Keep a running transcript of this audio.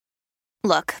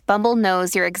Look, Bumble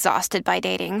knows you're exhausted by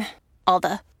dating. All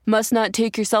the must not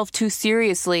take yourself too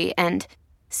seriously and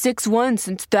 6'1"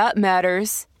 since that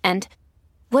matters. And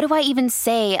what do I even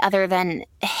say other than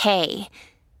hey?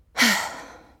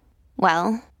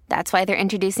 Well, that's why they're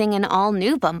introducing an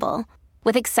all-new Bumble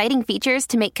with exciting features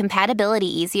to make compatibility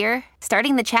easier,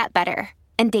 starting the chat better,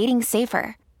 and dating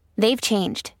safer. They've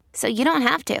changed, so you don't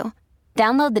have to.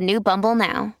 Download the new Bumble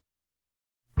now.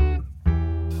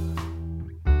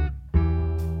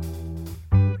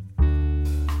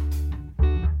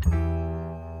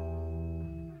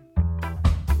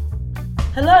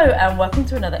 Hello and welcome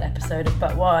to another episode of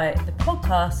But Why. The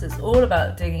podcast is all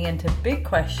about digging into big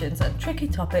questions and tricky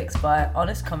topics via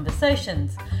honest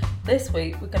conversations. This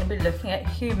week we're going to be looking at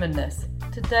humanness.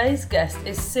 Today's guest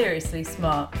is seriously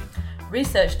smart.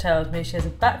 Research tells me she has a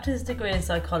bachelor's degree in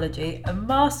psychology, a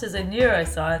master's in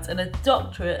neuroscience and a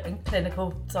doctorate in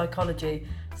clinical psychology.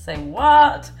 Say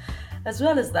what? As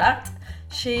well as that,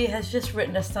 she has just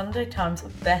written a Sunday Times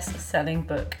best-selling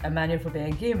book, A Manual for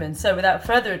Being Human. So without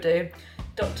further ado,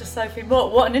 Dr. Sophie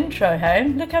Mort, what an intro, hey?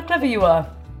 Look how clever you are.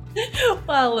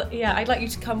 Well, yeah, I'd like you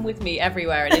to come with me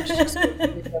everywhere and introduce me to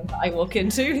everyone that I walk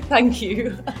into. Thank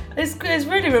you. It's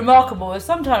really remarkable.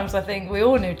 Sometimes I think we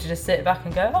all need to just sit back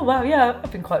and go, oh wow, yeah,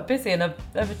 I've been quite busy and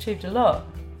I've achieved a lot.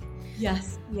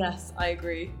 Yes, I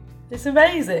agree. It's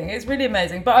amazing. It's really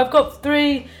amazing. But I've got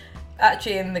three,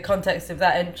 actually in the context of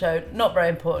that intro, not very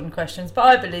important questions, but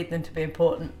I believe them to be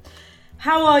important.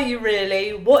 How are you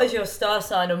really? What is your star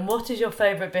sign and what is your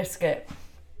favourite biscuit?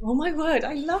 Oh my word,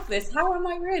 I love this. How am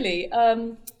I really?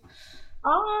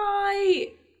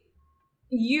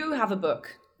 You have a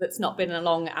book that's not been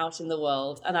long out in the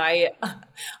world, and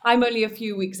I'm only a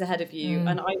few weeks ahead of you,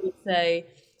 and I would say,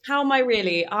 how am I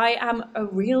really? I am a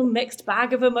real mixed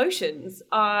bag of emotions.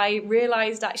 I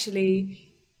realised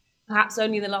actually, perhaps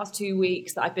only in the last 2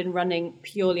 weeks, that I've been running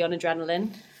purely on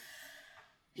adrenaline.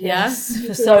 Yes,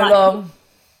 for so long.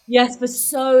 Yes, for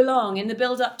so long. In the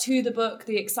build-up to the book,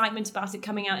 the excitement about it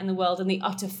coming out in the world and the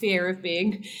utter fear of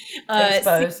being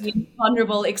exposed,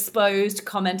 vulnerable, exposed,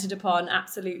 commented upon,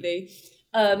 absolutely.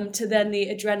 To then the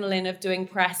adrenaline of doing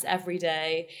press every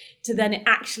day, to then it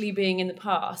actually being in the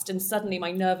past. And suddenly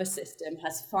my nervous system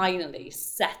has finally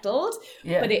settled.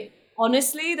 Yeah. But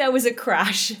honestly, there was a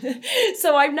crash.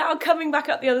 So I'm now coming back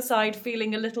up the other side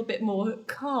feeling a little bit more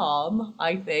calm,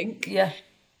 I think. Yeah.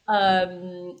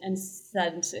 And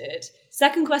centered.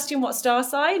 Second question, what star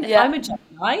sign? Yeah. I'm a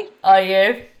Gemini. Are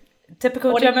you?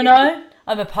 Typical What Gemini?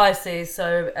 I'm a Pisces,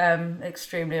 so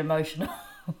extremely emotional.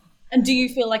 And do you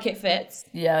feel like it fits?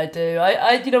 Yeah, I do.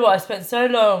 I you know what? I spent so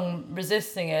long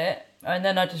resisting it, and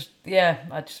then I've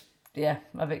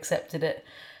accepted it.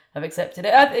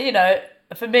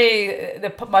 For me,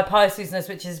 my Piscesness,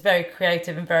 which is very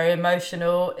creative and very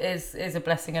emotional, is a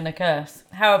blessing and a curse.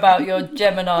 How about your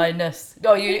Gemini-ness?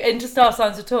 Are you into star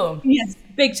signs at all? Yes,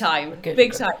 big time. Good.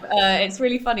 Time. It's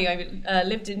really funny. I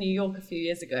lived in New York a few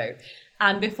years ago.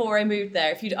 And before I moved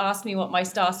there, if you'd asked me what my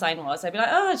star sign was, I'd be like,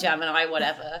 oh, Gemini,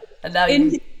 whatever. And now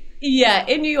in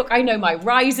New York, I know my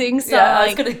rising sign. Yeah, I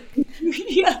was gonna.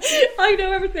 Yeah, I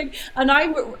know everything. And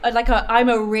I'm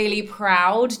a really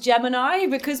proud Gemini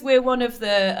because we're one of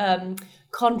the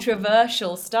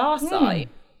controversial star signs.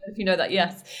 If you know that,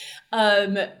 yes.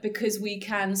 Because we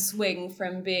can swing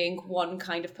from being one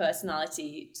kind of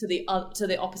personality to the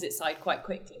opposite side quite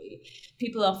quickly.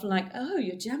 People are often like, oh,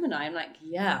 you're Gemini. I'm like,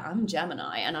 yeah, I'm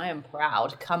Gemini and I am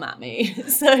proud. Come at me.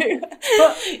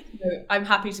 I'm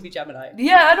happy to be Gemini.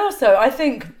 Yeah, and also I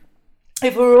think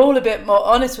if we're all a bit more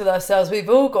honest with ourselves, we've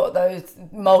all got those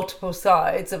multiple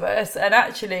sides of us, and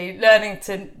actually learning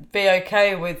to be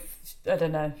okay with, I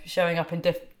don't know, showing up in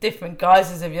different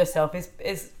guises of yourself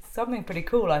is something pretty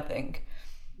cool, I think.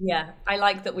 Yeah, I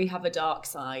like that we have a dark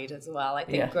side as well. I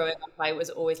think growing up, I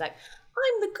was always like,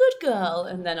 I'm the good girl.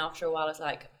 And then after a while, I was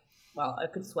like, well, I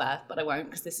could swear, but I won't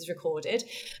because this is recorded.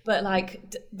 But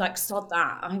like sod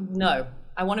that.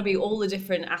 I want to be all the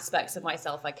different aspects of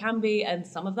myself I can be. And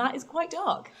some of that is quite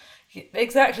dark.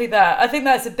 Exactly that. I think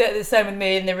that's a bit the same with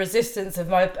me in the resistance of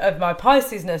my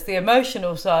Piscesness, the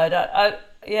emotional side.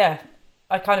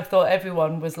 I kind of thought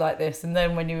everyone was like this. And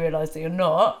then when you realise that you're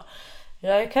not,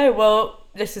 you're like, okay, well,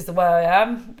 this is the way I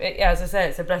am. As I say,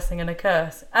 it's a blessing and a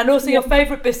curse. And also your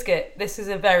favourite biscuit. This is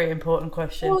a very important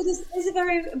question. Oh, this is a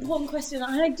very important question.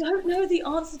 I don't know the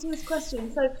answer to this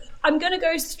question. So I'm going to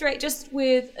go straight just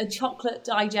with a chocolate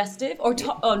digestive or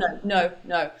chocolate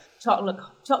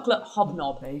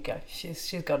hobnob. There you go.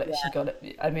 She's got it. Yeah. She got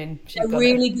it. I mean, they're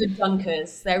really good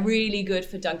dunkers. They're really good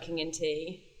for dunking in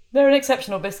tea. They're an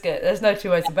exceptional biscuit. There's no two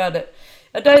ways about it.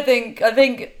 I think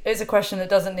it's a question that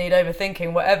doesn't need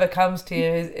overthinking. Whatever comes to you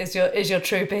is your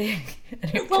true being.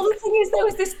 Well, the thing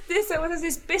is, there was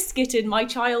this biscuit in my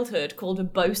childhood called a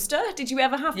Boaster. Did you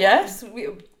ever have one? Yes,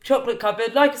 chocolate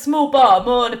covered, like a small bar,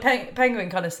 more on a penguin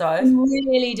kind of size.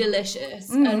 Really delicious.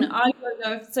 And I don't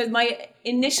know so my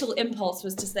initial impulse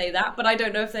was to say that, but I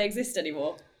don't know if they exist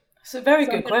anymore. It's a very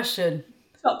good question.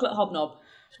 Chocolate hobnob.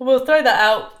 We'll throw that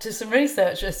out to some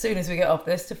research as soon as we get off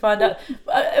this to find out.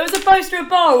 It was a Boaster a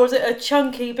bar, or was it a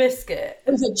chunky biscuit?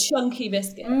 It was a chunky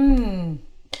biscuit.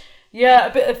 Yeah,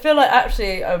 but I feel like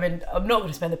actually, I mean, I'm not going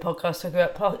to spend the podcast talking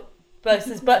about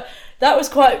Boasters, but that was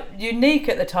quite unique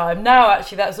at the time. Now,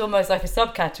 actually, that's almost like a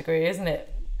subcategory, isn't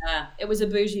it? Yeah, it was a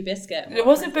bougie biscuit. It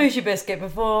was a bougie biscuit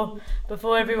before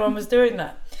everyone was doing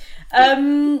that.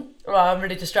 Well, I'm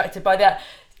really distracted by that.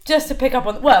 Just to pick up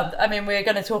on, well, I mean, we're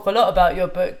going to talk a lot about your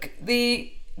book.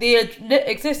 The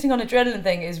existing on adrenaline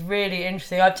thing is really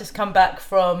interesting. I've just come back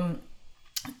from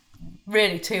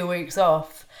really 2 weeks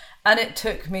off, and it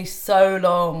took me so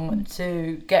long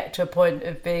to get to a point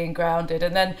of being grounded.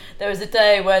 And then there was a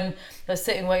day when I was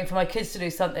sitting waiting for my kids to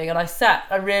do something, and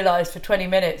I realised for 20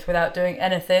 minutes without doing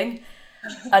anything.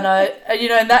 And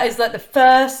and that is like the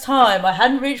first time I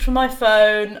hadn't reached for my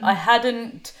phone. I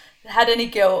hadn't had any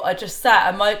guilt. I just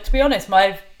sat, and to be honest,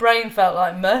 my brain felt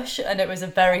like mush, and it was a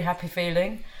very happy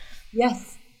feeling.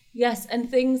 Yes,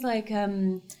 and things like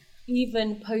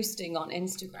even posting on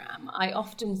Instagram, I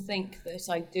often think that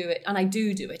I do it, and I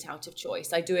do it out of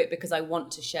choice. I do it because I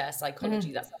want to share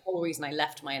psychology. That's the whole reason I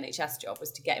left my NHS job,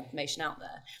 was to get information out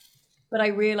there. But I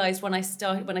realised when I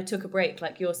took a break,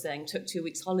 like you're saying, took 2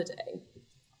 weeks holiday,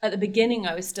 at the beginning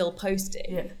I was still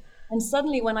posting, and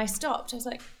suddenly when I stopped, I was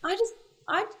like, I just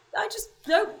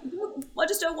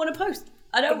don't want to post.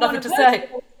 I don't want to say.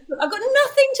 I've got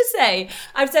nothing to say.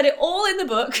 I've said it all in the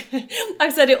book.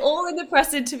 I've said it all in the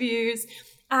press interviews.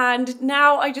 And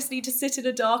now I just need to sit in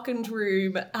a darkened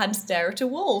room and stare at a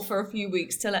wall for a few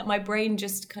weeks to let my brain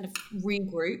just kind of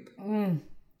regroup.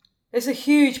 It's a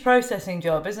huge processing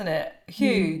job, isn't it?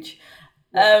 Huge.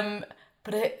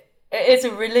 But it is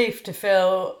a relief to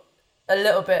feel a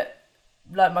little bit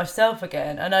like myself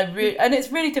again, and and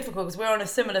it's really difficult because we're on a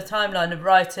similar timeline of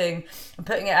writing and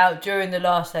putting it out during the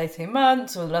last 18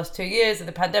 months or the last 2 years of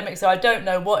the pandemic, so I don't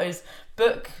know what is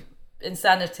book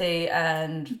insanity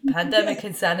and pandemic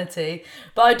insanity,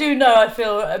 but I do know I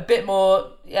feel a bit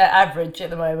more average at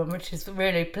the moment, which is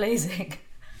really pleasing.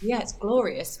 It's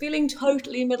glorious, feeling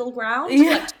totally middle ground,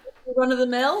 like run of the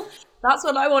mill. That's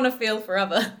what I want to feel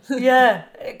forever.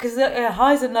 Because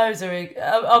highs and lows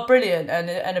are brilliant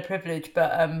and a privilege,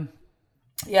 but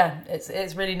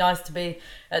it's really nice to be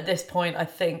at this point, I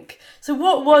think. So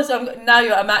what was I'm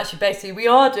actually basically, we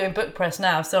are doing book press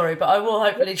now, sorry, but I will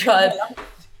hopefully try and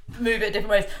move it different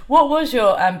ways. What was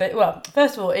your well,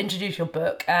 first of all, introduce your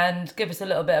book and give us a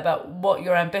little bit about what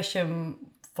your ambition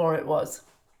for it was.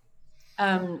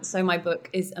 So my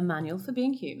book is A Manual for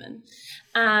Being Human,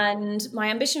 and my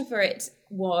ambition for it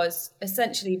was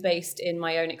essentially based in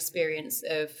my own experience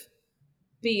of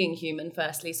being human,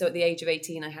 firstly. So at the age of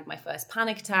 18, I had my first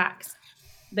panic attacks.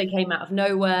 They came out of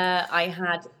nowhere. I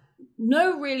had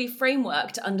no really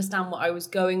framework to understand what I was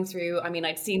going through. I mean,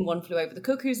 I'd seen One Flew Over the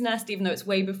Cuckoo's Nest, even though it's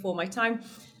way before my time.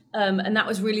 And that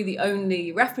was really the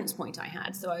only reference point I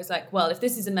had. So I was like, well, if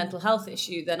this is a mental health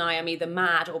issue, then I am either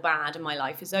mad or bad and my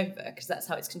life is over, because that's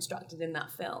how it's constructed in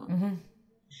that film,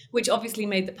 which obviously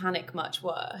made the panic much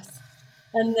worse.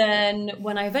 And then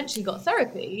when I eventually got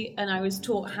therapy and I was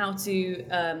taught how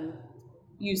to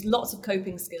use lots of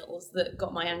coping skills that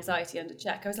got my anxiety under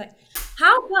check, I was like,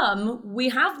 how come we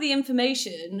have the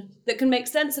information that can make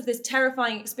sense of this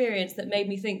terrifying experience that made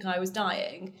me think I was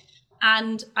dying?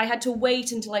 And I had to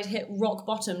wait until I'd hit rock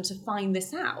bottom to find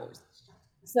this out.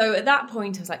 So at that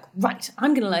point, I was like, right,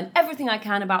 I'm going to learn everything I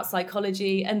can about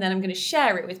psychology, and then I'm going to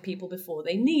share it with people before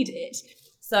they need it.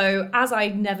 So as I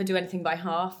never do anything by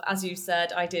half, as you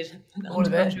said, I did an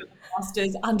undergraduate,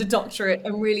 master's and a doctorate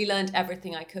and really learned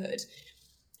everything I could.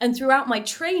 And throughout my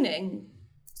training,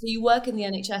 so you work in the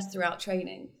NHS throughout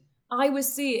training, I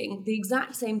was seeing the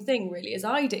exact same thing really as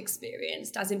I'd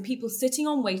experienced, as in people sitting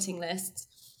on waiting lists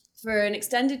for an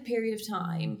extended period of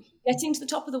time, getting to the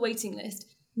top of the waiting list,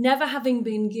 never having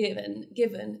been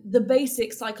given the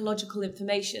basic psychological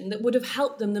information that would have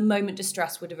helped them the moment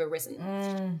distress would have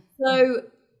arisen. So,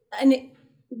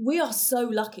 we are so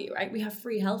lucky, right? We have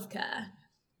free healthcare.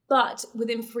 But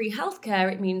within free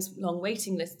healthcare, it means long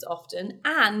waiting lists often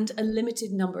and a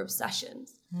limited number of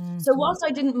sessions. So whilst I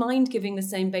didn't mind giving the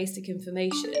same basic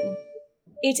information,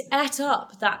 it ate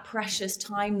up that precious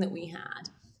time that we had.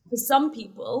 For some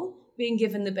people, being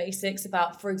given the basics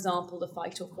about, for example, the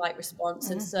fight or flight response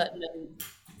and certain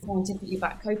scientifically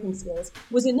backed coping skills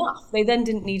was enough. They then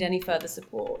didn't need any further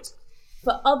support.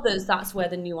 For others, that's where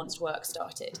the nuanced work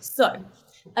started. So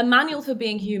a manual for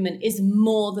being human is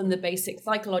more than the basic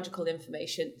psychological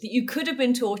information that you could have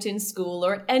been taught in school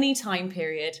or at any time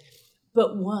period,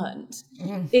 but weren't.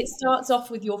 It starts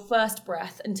off with your first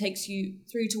breath and takes you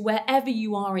through to wherever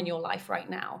you are in your life right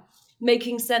now,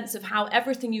 making sense of how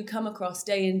everything you come across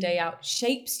day in, day out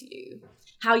shapes you,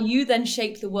 how you then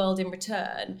shape the world in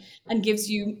return, and gives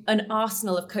you an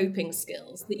arsenal of coping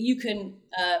skills that you can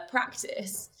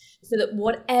practice so that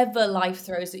whatever life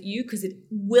throws at you, because it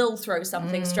will throw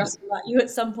something stressful at you at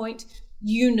some point,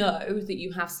 you know that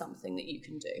you have something that you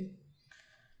can do.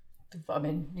 I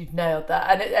mean, you've nailed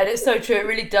that, and it's so true. It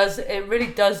really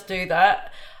does do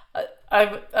that.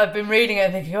 I've been reading it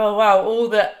and thinking, oh wow, all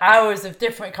the hours of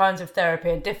different kinds of therapy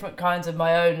and different kinds of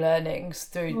my own learnings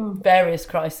through various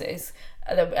crises.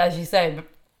 As you say,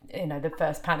 you know, the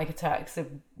first panic attacks,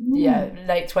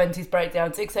 late 20s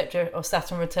breakdowns, etc., or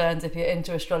Saturn returns if you're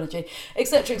into astrology,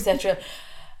 etc., etc.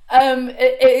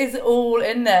 It is all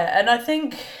in there, and I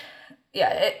think,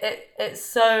 it's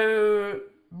so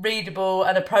readable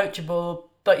and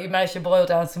approachable, but you managed to boil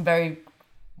down some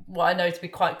what I know to be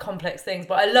quite complex things.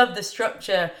 But I love the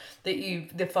structure that you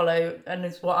follow, and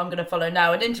it's what I'm going to follow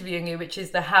now in interviewing you, which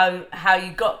is the how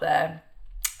you got there.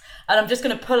 And I'm just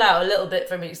going to pull out a little bit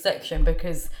from each section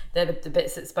because they're the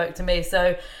bits that spoke to me.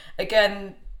 So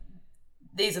again,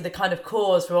 these are the kind of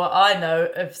cores for what I know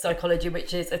of psychology,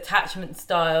 which is attachment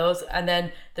styles, and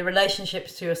then the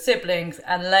relationships to your siblings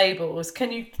and labels.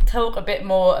 Can you talk a bit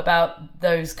more about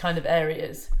those kind of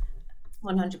areas?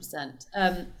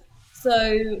 100%.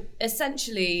 So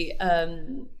essentially,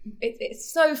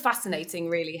 it's so fascinating,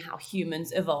 really, how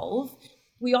humans evolve.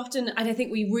 We often, and I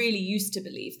think we really used to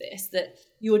believe this, that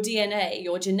your DNA,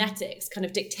 your genetics kind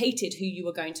of dictated who you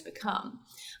were going to become.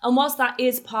 And whilst that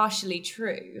is partially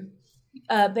true,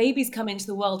 babies come into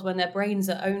the world when their brains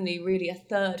are only really a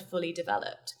third fully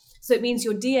developed. So it means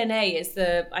your DNA is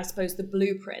the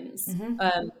blueprints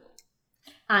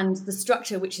and the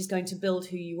structure which is going to build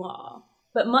who you are.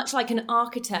 But much like an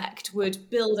architect would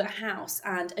build a house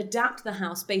and adapt the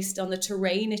house based on the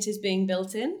terrain it is being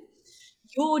built in,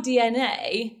 your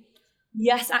DNA,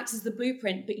 yes, acts as the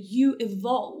blueprint, but you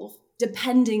evolve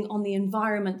depending on the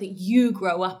environment that you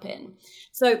grow up in.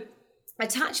 So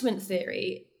attachment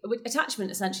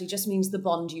essentially just means the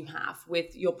bond you have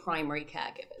with your primary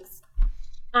caregivers.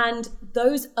 And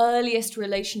those earliest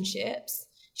relationships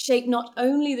shape not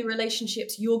only the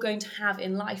relationships you're going to have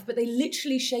in life, but they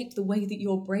literally shape the way that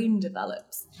your brain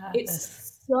develops.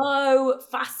 It's so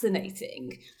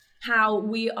fascinating how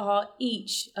we are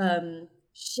each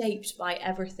shaped by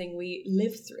everything we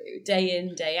live through day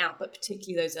in, day out, but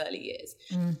particularly those early years.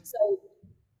 So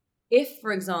if,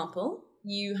 for example,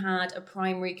 you had a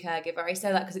primary caregiver, I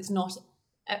say that because it's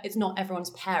not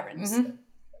everyone's parents.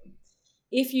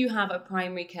 If you have a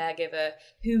primary caregiver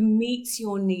who meets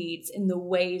your needs in the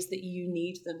ways that you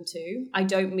need them to, I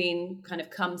don't mean kind of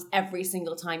comes every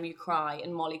single time you cry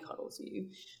and mollycoddles you.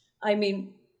 I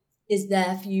mean, is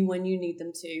there for you when you need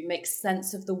them to, makes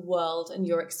sense of the world and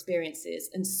your experiences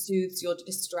and soothes your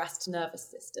distressed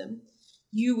nervous system.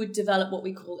 You would develop what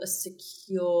we call a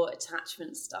secure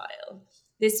attachment style.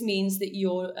 This means that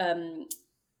you're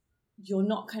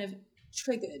not kind of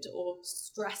triggered or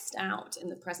stressed out in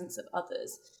the presence of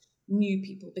others, new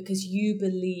people, because you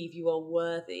believe you are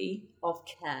worthy of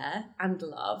care and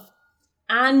love,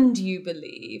 and you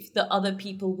believe that other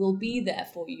people will be there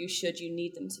for you should you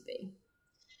need them to be.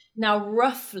 Now,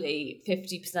 roughly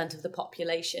 50% of the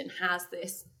population has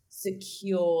this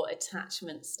secure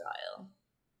attachment style.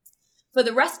 For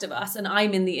the rest of us, and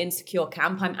I'm in the insecure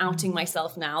camp, I'm outing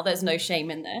myself now, there's no shame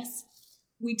in this,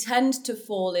 we tend to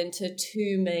fall into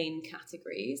two main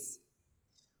categories.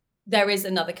 There is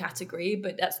another category,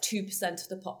 but that's 2% of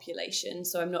the population,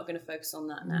 so I'm not going to focus on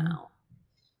that now.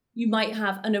 You might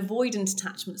have an avoidant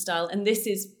attachment style, and this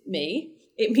is me.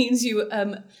 It means you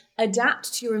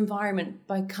adapt to your environment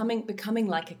by becoming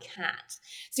like a cat.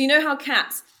 So you know how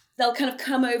cats, they'll kind of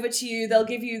come over to you, they'll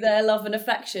give you their love and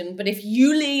affection, but if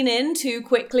you lean in too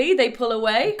quickly, they pull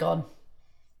away. Gone.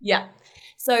 Yeah.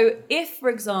 So if, for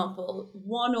example,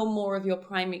 one or more of your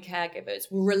primary caregivers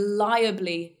were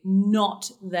reliably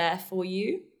not there for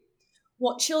you,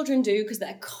 what children do, because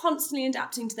they're constantly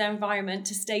adapting to their environment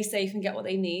to stay safe and get what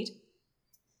they need,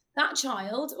 that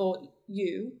child, or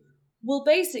you, will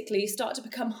basically start to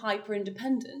become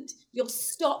hyper-independent. You'll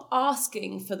stop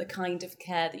asking for the kind of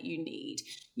care that you need.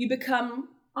 You become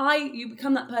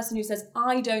that person who says,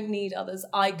 I don't need others,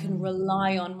 I can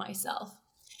rely on myself.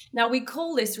 Now, we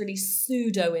call this really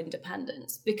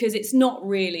pseudo-independence because it's not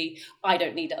really, I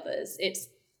don't need others. It's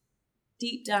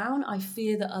deep down, I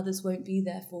fear that others won't be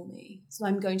there for me. So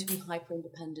I'm going to be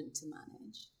hyper-independent to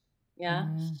manage. Yeah.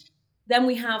 Then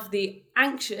we have the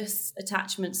anxious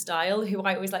attachment style, who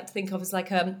I always like to think of as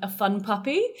like a fun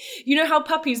puppy. You know how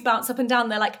puppies bounce up and down?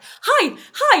 They're like,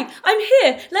 hi, I'm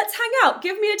here. Let's hang out.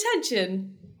 Give me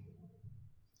attention.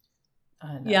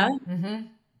 I know. Yeah. Mm-hmm.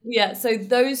 Yeah. So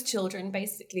those children,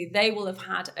 basically, they will have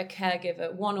had a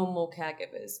caregiver, one or more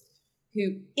caregivers,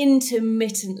 who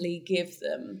intermittently give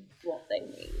them what they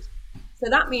need. So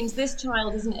that means this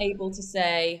child isn't able to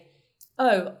say,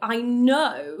 oh, I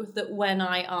know that when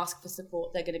I ask for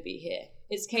support, they're going to be here.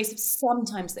 It's a case of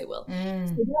sometimes they will.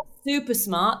 So they're super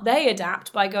smart. They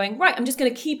adapt by going, right, I'm just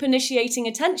going to keep initiating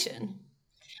attention.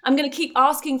 I'm going to keep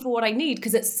asking for what I need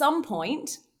because at some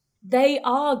point they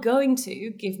are going to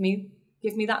give me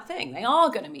that thing. They are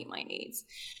going to meet my needs.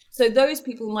 So those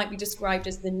people might be described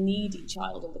as the needy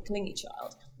child or the clingy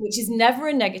child, which is never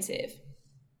a negative.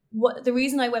 The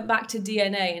reason I went back to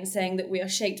DNA and saying that we are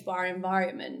shaped by our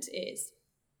environment is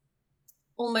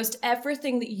almost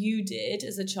everything that you did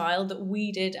as a child, that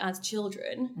we did as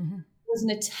children, was an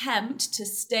attempt to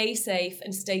stay safe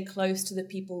and stay close to the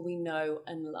people we know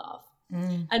and love.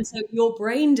 And so your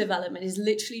brain development is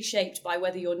literally shaped by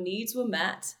whether your needs were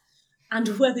met and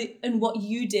what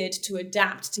you did to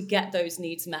adapt to get those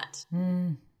needs met.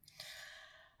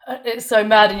 It's so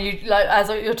mad, and you like as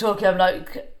you're talking, I'm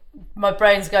like, my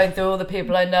brain's going through all the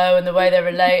people I know and the way they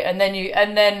relate, and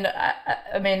then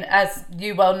I mean, as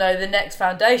you well know, the next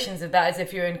foundations of that is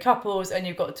if you're in couples and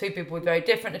you've got two people with very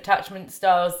different attachment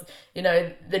styles, you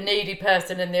know, the needy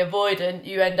person and the avoidant,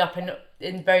 you end up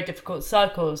in very difficult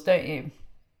cycles, don't you?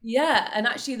 Yeah, and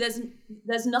actually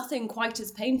there's nothing quite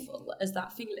as painful as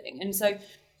that feeling. And so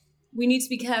we need to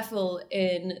be careful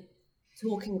in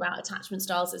talking about attachment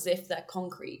styles as if they're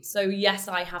concrete. So yes,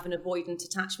 I have an avoidant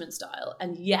attachment style.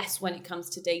 And yes, when it comes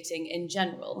to dating in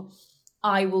general,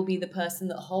 I will be the person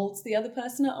that holds the other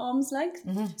person at arm's length.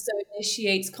 So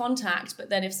initiates contact. But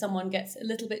then if someone gets a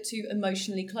little bit too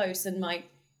emotionally close and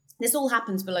this all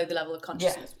happens below the level of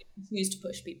consciousness. Yeah. We refuse to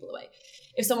push people away.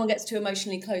 If someone gets too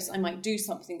emotionally close, I might do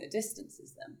something that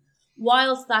distances them.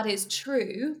 Whilst that is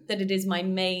true, that it is my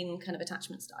main kind of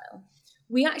attachment style,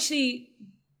 we actually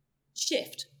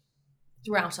shift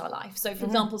throughout our life. So for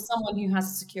example, someone who has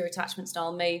a secure attachment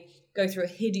style may go through a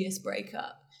hideous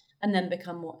breakup and then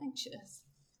become more anxious.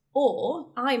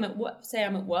 Or I'm at work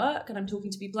and I'm talking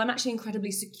to people, I'm actually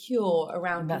incredibly secure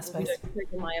around people who don't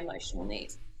trigger my emotional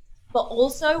needs. But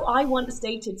also I once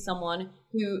dated someone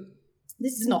who,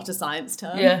 this is not a science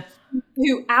term,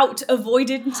 who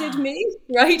out-avoided me,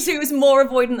 right? Who was more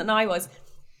avoidant than I was.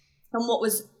 And what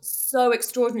was so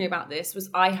extraordinary about this was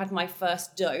I had my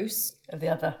first dose of the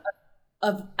other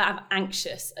of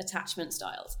anxious attachment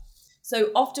styles.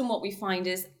 So often what we find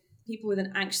is people with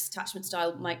an anxious attachment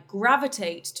style might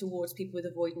gravitate towards people with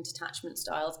avoidant attachment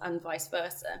styles and vice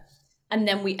versa. And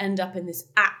then we end up in this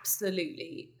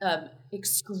absolutely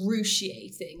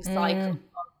excruciating cycle.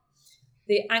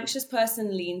 The anxious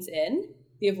person leans in,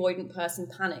 the avoidant person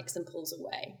panics and pulls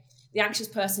away. The anxious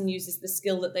person uses the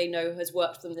skill that they know has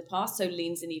worked for them in the past, so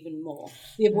leans in even more.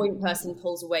 The avoidant person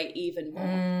pulls away even more.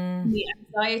 The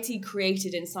anxiety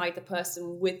created inside the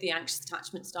person with the anxious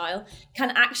attachment style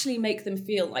can actually make them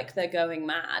feel like they're going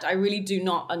mad. I really do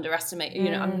not underestimate,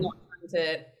 I'm not trying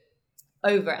to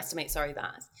overestimate,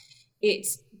 that.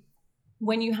 It's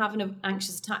when you have an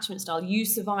anxious attachment style, you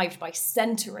survived by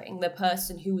centering the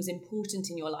person who was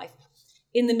important in your life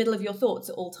in the middle of your thoughts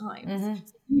at all times. So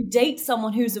you date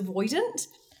someone who's avoidant,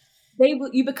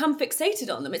 you become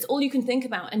fixated on them. It's all you can think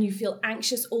about, and you feel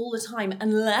anxious all the time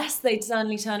unless they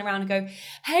suddenly turn around and go,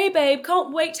 hey babe,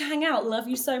 can't wait to hang out, love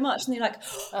you so much. And you're like,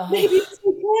 maybe it's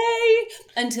okay,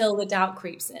 until the doubt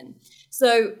creeps in.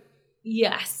 So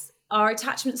yes, our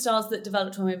attachment styles that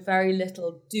developed when we were very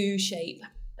little do shape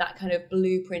that kind of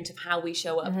blueprint of how we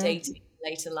show up dating in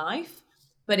later life.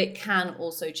 But it can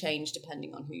also change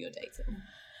depending on who you're dating.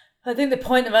 I think the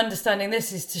point of understanding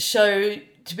this is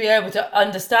to be able to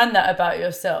understand that about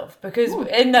yourself, because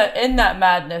in that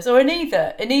madness, or in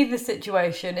either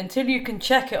situation, until you can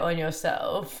check it on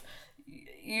yourself,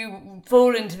 you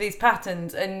fall into these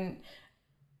patterns, and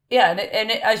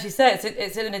as you say,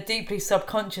 it's in a deeply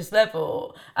subconscious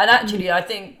level. And actually, I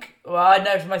think, I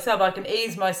know for myself, I can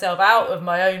ease myself out of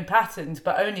my own patterns,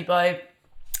 but only by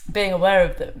being aware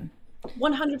of them.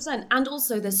 100%. And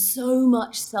also there's so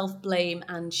much self-blame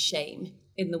and shame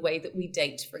in the way that we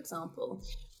date, for example.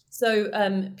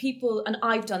 So people, and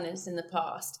I've done this in the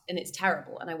past, and it's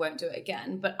terrible, and I won't do it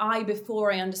again. But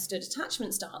before I understood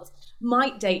attachment styles,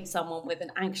 might date someone with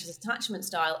an anxious attachment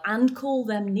style and call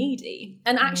them needy,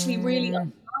 and actually really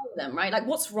admire them, right? Like,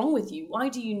 what's wrong with you? Why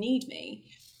do you need me?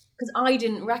 Because I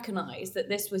didn't recognize that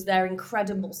this was their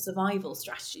incredible survival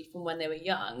strategy from when they were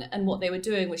young, and what they were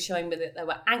doing was showing me that they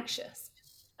were anxious.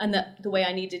 And that the way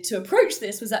I needed to approach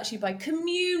this was actually by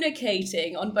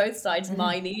communicating on both sides,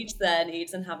 my needs, their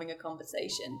needs, and having a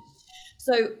conversation.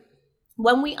 So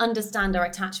when we understand our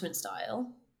attachment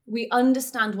style, we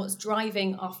understand what's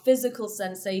driving our physical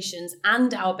sensations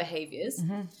and our behaviors.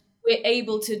 We're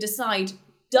able to decide,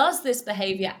 does this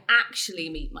behavior actually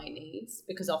meet my needs?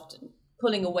 Because often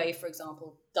pulling away, for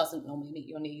example, doesn't normally meet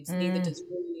your needs. Neither does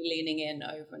really leaning in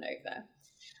over and over.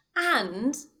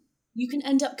 And you can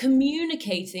end up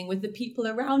communicating with the people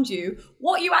around you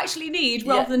what you actually need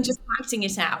rather than just acting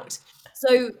it out.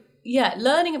 So yeah,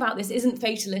 learning about this isn't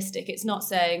fatalistic. It's not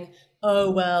saying,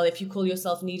 oh, well, if you call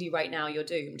yourself needy right now, you're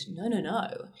doomed.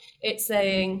 No. It's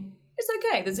saying, it's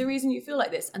okay. There's a reason you feel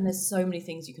like this. And there's so many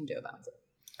things you can do about it.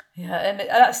 Yeah, and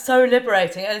that's so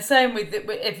liberating. And same with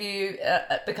if you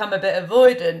become a bit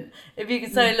avoidant, if you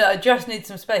can say, look, I just need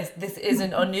some space. This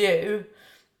isn't on you.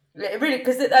 Really,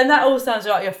 and that all sounds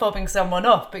like you're fobbing someone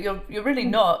off, but you're really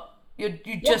not. You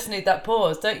just need that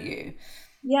pause, don't you?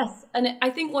 Yes, and I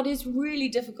think what is really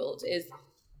difficult is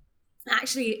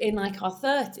actually in like our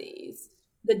 30s,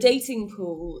 the dating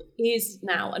pool is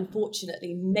now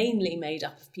unfortunately mainly made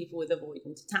up of people with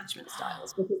avoidant attachment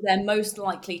styles because they're most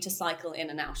likely to cycle in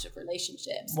and out of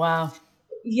relationships. Wow.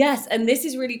 Yes, and this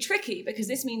is really tricky because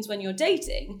this means when you're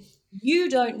dating, you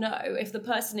don't know if the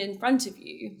person in front of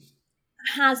you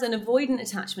has an avoidant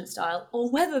attachment style or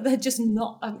whether they're just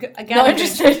not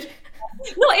interested.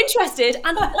 Not interested,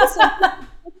 and also a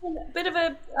bit of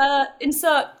a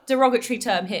insert derogatory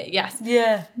term here. Yes.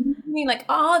 Yeah. I mean, like,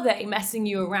 are they messing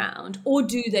you around, or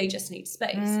do they just need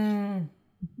space?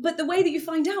 But the way that you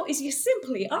find out is you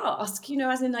simply ask.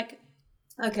 As in, like,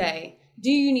 okay,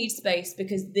 do you need space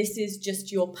because this is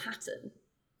just your pattern?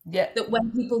 Yeah. That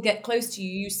when people get close to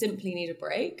you, you simply need a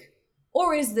break.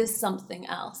 Or is this something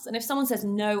else? And if someone says,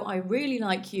 no, I really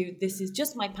like you, this is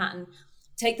just my pattern,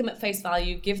 take them at face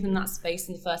value, give them that space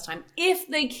in the first time. If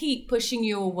they keep pushing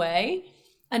you away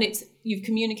and you've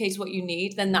communicated what you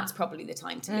need, then that's probably the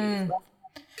time to leave.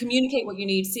 Communicate what you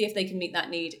need, see if they can meet that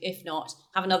need. If not,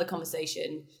 have another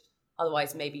conversation.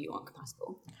 Otherwise, maybe you aren't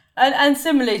compatible. And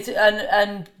similarly,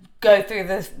 and go through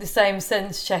the same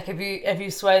sense check if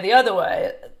you sway the other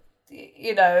way.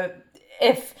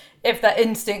 If that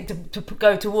instinct to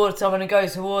go towards someone and go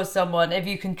towards someone, if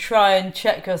you can try and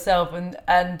check yourself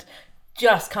and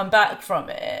just come back from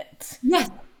it.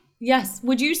 Yes.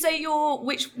 Would you say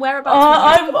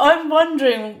whereabouts? I'm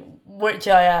wondering which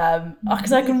I am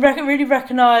because I can really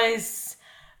recognise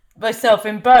myself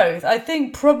in both. I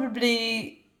think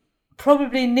probably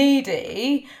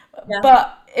needy,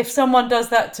 but if someone does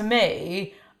that to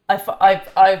me,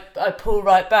 I pull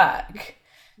right back.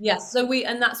 Yes,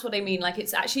 and that's what I mean. Like,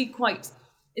 it's actually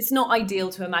it's not ideal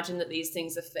to imagine that these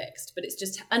things are fixed, but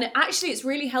it's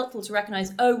really helpful to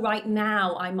recognize, oh, right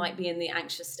now I might be in the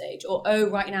anxious stage, or, oh,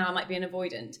 right now I might be an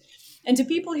avoidant. And to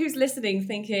people who's listening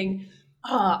thinking,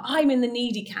 I'm in the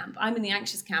needy camp, I'm in the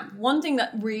anxious camp, one thing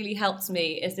that really helps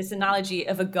me is this analogy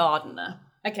of a gardener.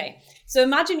 Okay, so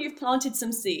imagine you've planted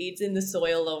some seeds in the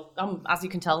soil, or as you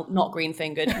can tell, not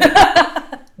green-fingered.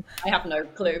 I have no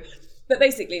clue. But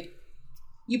basically,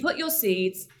 you put your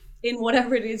seeds in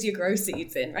whatever it is you grow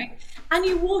seeds in, right? And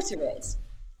you water it.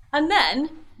 And then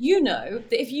you know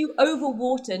that if you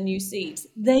overwater new seeds,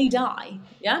 they die,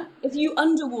 yeah? If you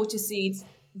underwater seeds,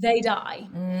 they die.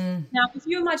 Now, if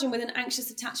you imagine with an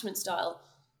anxious attachment style,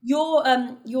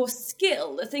 your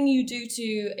skill, the thing you do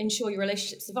to ensure your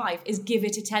relationship survive is give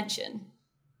it attention.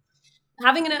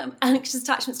 Having an anxious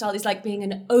attachment style is like being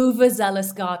an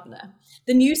overzealous gardener.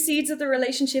 The new seeds of the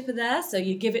relationship are there, so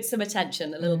you give it some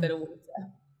attention, a little bit of water.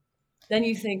 Then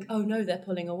you think, oh no, they're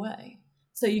pulling away.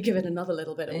 So you give it another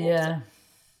little bit of water. Yeah.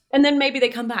 And then maybe they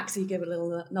come back, so you give it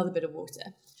another bit of water.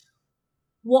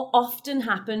 What often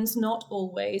happens, not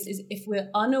always, is if we're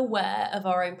unaware of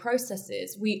our own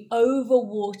processes, we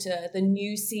overwater the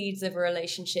new seeds of a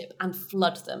relationship and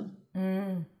flood them.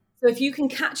 So if you can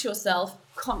catch yourself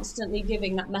constantly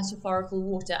giving that metaphorical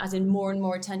water, as in more and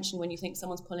more attention when you think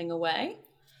someone's pulling away,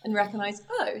 and recognize,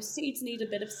 oh, seeds need a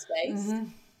bit of space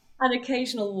and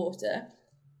occasional water,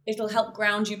 it'll help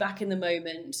ground you back in the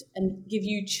moment and give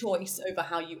you choice over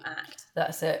how you act.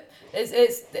 That's it.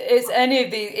 It's any of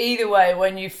these, either way,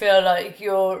 when you feel like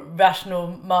your rational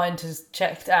mind has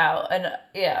checked out. And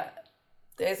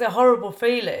it's a horrible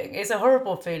feeling. It's a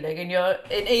horrible feeling, and you're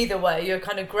in either way. You're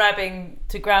kind of grabbing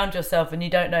to ground yourself, and you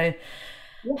don't know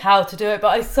how to do it. But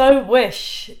I so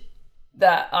wish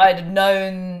that I'd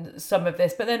known some of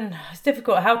this. But then it's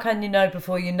difficult. How can you know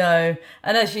before you know?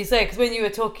 And as you say, because when you were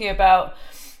talking about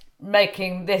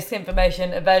making this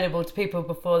information available to people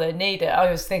before they need it,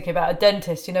 I was thinking about a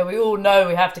dentist. You know, we all know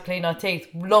we have to clean our teeth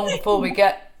long before we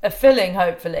get a filling,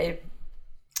 hopefully.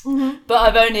 Mm-hmm. But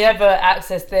I've only ever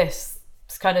accessed this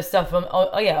kind of stuff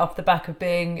off the back of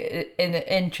being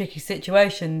in tricky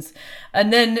situations,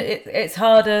 and then it's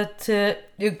harder to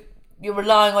you're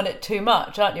relying on it too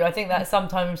much, aren't you? I think that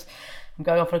sometimes, I'm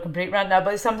going off on a complete rant now,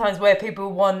 but sometimes where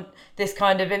people want this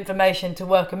kind of information to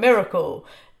work a miracle,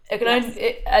 it can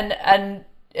only, and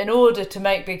in order to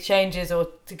make big changes or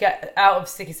to get out of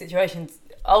sticky situations,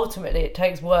 ultimately it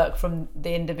takes work from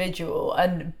the individual,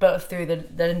 but through the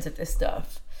lens of this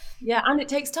stuff. Yeah, and it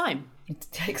takes time. It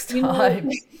takes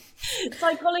time.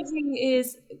 Psychology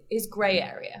is grey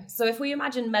area. So if we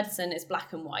imagine medicine is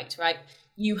black and white, right?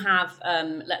 You have,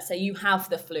 let's say you have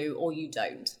the flu or you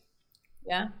don't.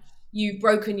 Yeah? You've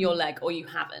broken your leg or you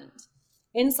haven't.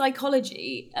 In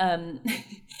psychology,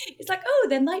 it's like, oh,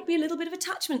 there might be a little bit of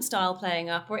attachment style playing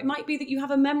up, or it might be that you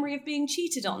have a memory of being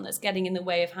cheated on that's getting in the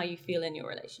way of how you feel in your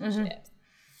relationship.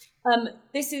 Mm-hmm.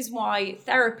 This is why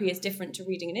therapy is different to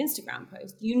reading an Instagram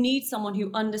post. You need someone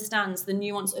who understands the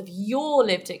nuance of your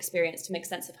lived experience to make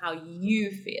sense of how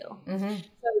you feel. Mm-hmm.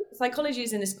 So psychology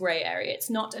is in this grey area. It's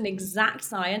not an exact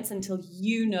science until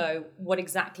you know what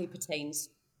exactly pertains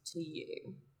to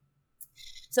you.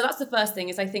 So that's the first thing,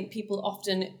 is I think people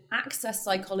often access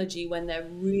psychology when they're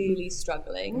really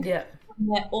struggling. Yeah.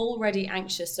 They're already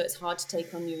anxious, so it's hard to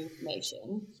take on new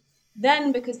information.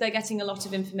 Then, because they're getting a lot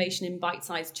of information in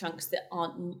bite-sized chunks that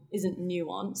isn't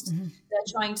nuanced, mm-hmm.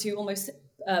 they're trying to almost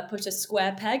put a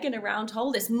square peg in a round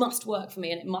hole. This must work for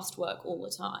me, and it must work all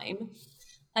the time.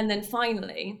 And then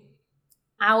finally,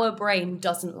 our brain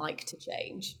doesn't like to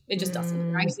change. It just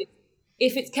doesn't, right?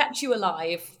 If it's kept you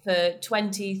alive for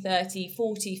 20, 30,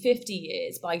 40, 50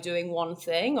 years by doing one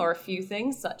thing or a few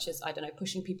things, such as, I don't know,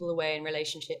 pushing people away in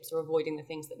relationships or avoiding the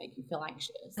things that make you feel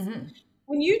anxious, mm-hmm.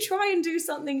 when you try and do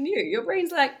something new, your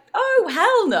brain's like, oh,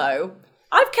 hell no.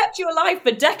 I've kept you alive for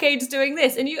decades doing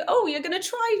this. And you're going to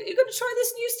try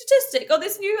this new statistic or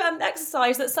this new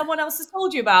exercise that someone else has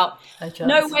told you about.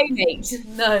 No way, mate.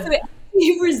 No. So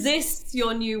it resists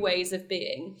your new ways of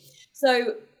being.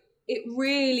 So it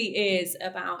really is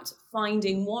about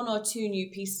finding one or two new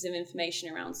pieces of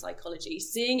information around psychology,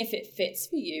 seeing if it fits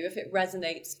for you, if it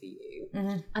resonates for you,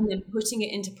 mm-hmm. and then putting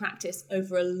it into practice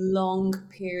over a long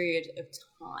period of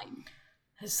time.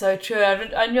 It's so true.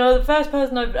 And you're the first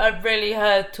person I've really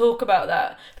heard talk about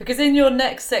that, because in your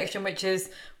next section, which is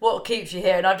what keeps you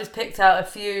here, and I've just picked out a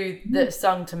few that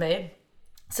sung to me.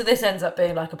 So this ends up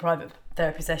being like a private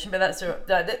therapy session, but that's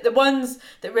the ones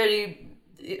that really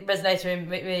resonated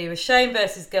with me was shame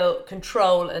versus guilt,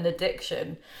 control and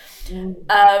addiction.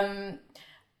 And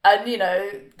you know,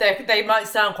 they might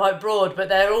sound quite broad, but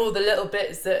they're all the little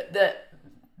bits that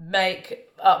make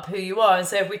up who you are. And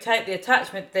so if we take the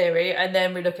attachment theory and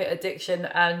then we look at addiction,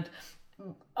 and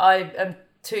I am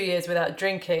 2 years without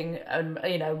drinking, and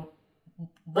you know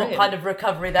what kind of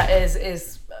recovery that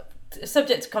is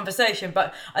subject to conversation,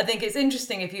 but I think it's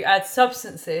interesting if you add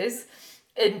substances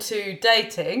into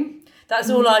dating. That's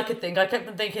all I could think. I kept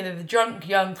on thinking of the drunk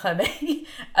young Clemmy,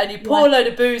 and you pour a load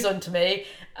of booze onto me,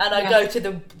 and I go to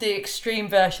the extreme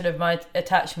version of my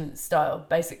attachment style,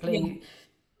 basically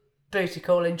booty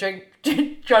calling,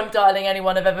 drunk dialing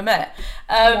anyone I've ever met.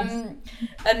 And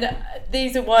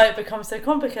these are why it becomes so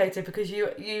complicated, because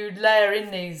you layer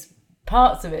in these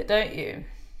parts of it, don't you?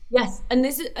 Yes, and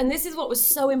this is what was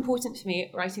so important to me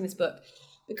writing this book,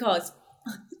 because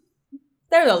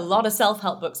there are a lot of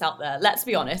self-help books out there, let's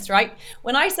be honest, right?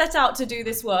 When I set out to do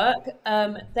this work,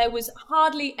 there was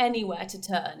hardly anywhere to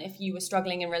turn if you were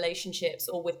struggling in relationships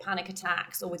or with panic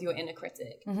attacks or with your inner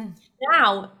critic. Mm-hmm.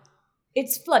 Now,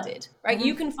 it's flooded, right? Mm-hmm.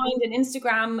 You can find an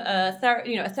Instagram,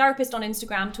 a therapist on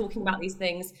Instagram talking about these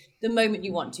things the moment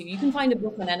you want to. You can find a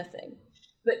book on anything.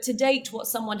 But to date, what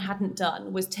someone hadn't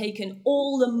done was taken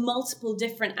all the multiple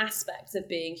different aspects of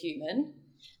being human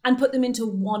and put them into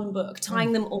one book,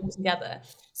 tying them all together.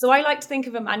 So I like to think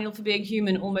of a manual for being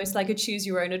human almost like a choose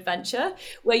your own adventure,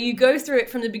 where you go through it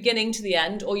from the beginning to the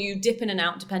end, or you dip in and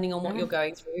out depending on what you're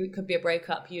going through. It could be a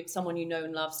breakup, someone you know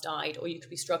and love's died, or you could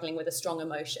be struggling with a strong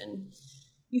emotion.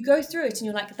 You go through it and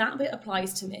you're like, that bit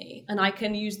applies to me, and I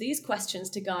can use these questions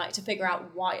to figure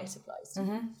out why it applies to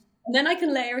me. And then I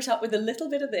can layer it up with a little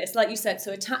bit of this, like you said,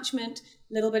 so attachment,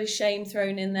 a little bit of shame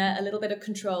thrown in there, a little bit of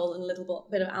control, and a little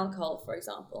bit of alcohol, for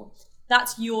example.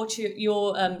 That's your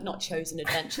not chosen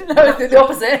adventure. No, it's the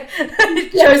opposite.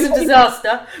 Chosen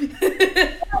disaster.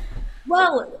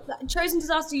 Well, chosen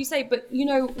disaster, you say, but you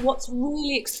know what's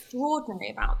really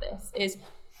extraordinary about this is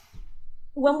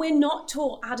when we're not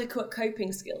taught adequate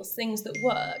coping skills, things that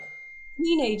work,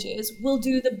 teenagers will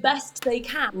do the best they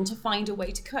can to find a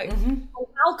way to cope. And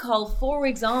alcohol, for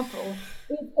example,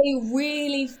 is a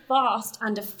really fast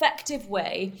and effective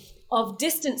way of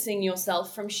distancing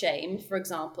yourself from shame, for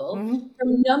example,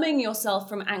 from numbing yourself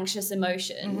from anxious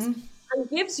emotions, and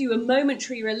gives you a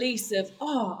momentary release of,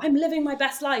 oh, I'm living my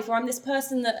best life, or I'm this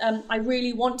person that I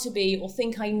really want to be or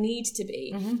think I need to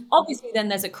be. Obviously, then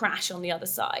there's a crash on the other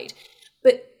side.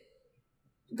 But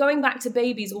going back to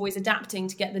babies always adapting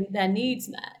to get their needs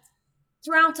met,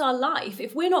 throughout our life,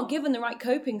 if we're not given the right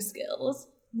coping skills,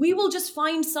 we will just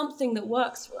find something that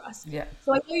works for us. Yeah.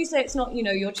 So I know you say it's not,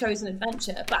 your chosen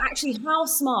adventure, but actually how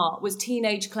smart was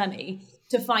teenage Clemmy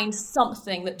to find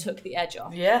something that took the edge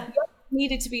off? Yeah.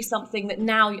 Needed to be something that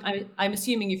now I'm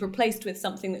assuming you've replaced with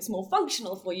something that's more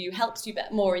functional for you, helps you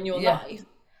more in your life.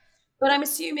 But I'm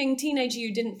assuming teenage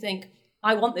you didn't think,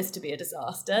 I want this to be a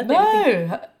disaster.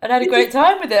 No, and had a great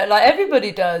time with it, like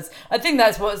everybody does. I think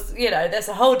that's what's, that's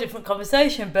a whole different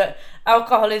conversation, but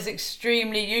alcohol is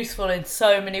extremely useful in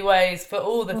so many ways for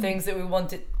all the things that we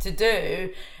want it to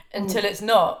do until it's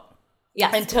not.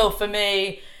 Yes. Until, for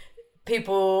me,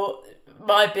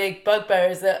 my big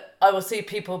bugbear is that I will see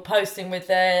people posting with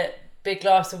their big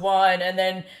glass of wine and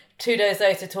then 2 days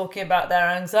later talking about their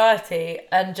anxiety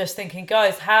and just thinking,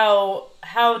 guys, how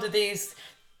do these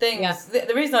things... Yeah.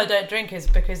 The reason I don't drink is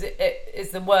because it is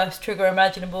the worst trigger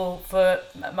imaginable for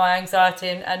my anxiety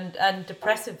and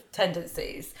depressive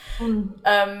tendencies.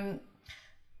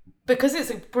 Because it's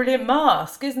a brilliant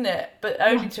mask, isn't it? But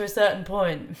only to a certain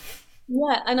point.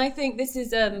 Yeah, and I think this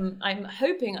is, I'm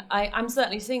hoping, I'm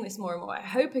certainly seeing this more and more,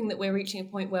 hoping that we're reaching a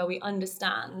point where we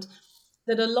understand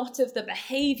that a lot of the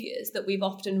behaviours that we've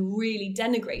often really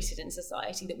denigrated in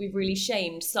society, that we've really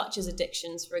shamed, such as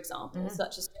addictions, for example,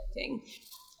 such as smoking,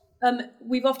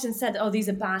 we've often said, oh, these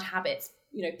are bad habits,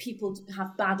 people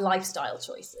have bad lifestyle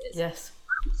choices. Yes.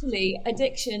 Actually,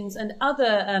 addictions and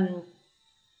other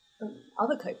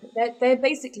coping, they're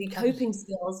basically coping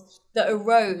skills that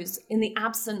arose in the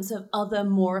absence of other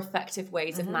more effective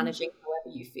ways of managing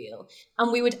however you feel.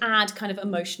 And we would add kind of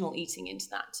emotional eating into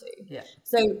that too. Yeah.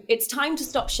 So it's time to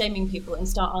stop shaming people and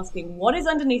start asking what is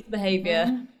underneath the behavior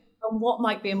and what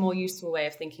might be a more useful way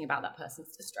of thinking about that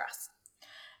person's distress.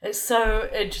 It's so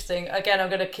interesting. Again, I'm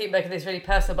going to keep making this really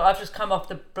personal, but I've just come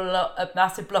off a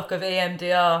massive block of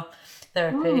EMDR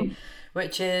therapy.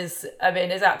 Which is,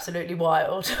 is absolutely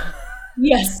wild.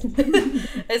 Yes.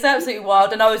 It's absolutely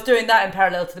wild. And I was doing that in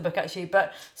parallel to the book, actually.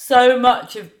 But so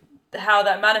much of how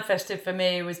that manifested for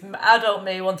me was adult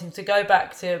me wanting to go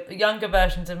back to younger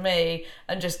versions of me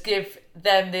and just give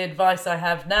them the advice I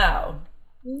have now.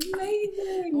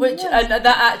 Amazing. And that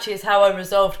actually is how I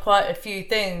resolved quite a few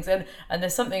things. And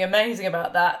there's something amazing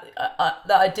about that,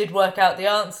 that I did work out the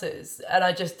answers and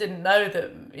I just didn't know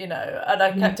them, and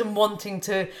I kept on wanting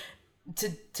to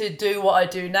do what I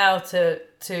do now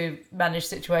to manage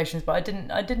situations, but I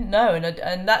didn't know,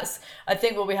 and that's, I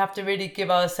think, what we have to really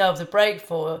give ourselves a break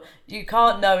for. You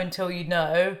can't know until you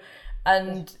know,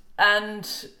 and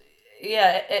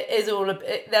yeah, it is all.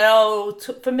 They're all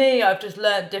for me. I've just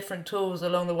learned different tools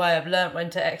along the way. I've learned when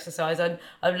to exercise, and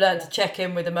I've learned to check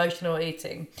in with emotional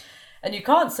eating. And you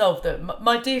can't solve them.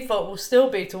 My default will still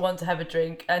be to want to have a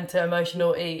drink and to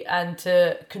emotional eat and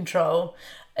to control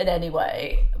in any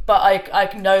way, but I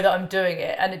know that I'm doing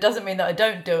it, and it doesn't mean that I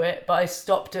don't do it, but I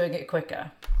stop doing it quicker.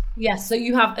 Yes, so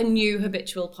you have a new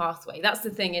habitual pathway. That's the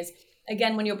thing is,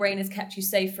 again, when your brain has kept you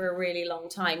safe for a really long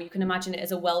time, you can imagine it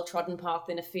as a well-trodden path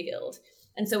in a field.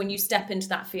 And so when you step into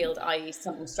that field, i.e.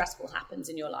 something stressful happens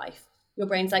in your life, your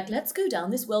brain's like, let's go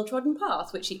down this well-trodden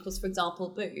path, which equals, for example,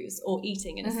 booze or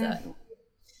eating in a certain way.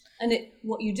 And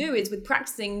what you do is, with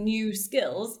practicing new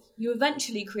skills, you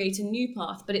eventually create a new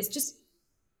path, but it's just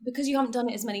because you haven't done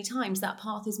it as many times, that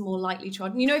path is more lightly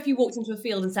trodden. If you walked into a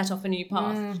field and set off a new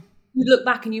path, you'd look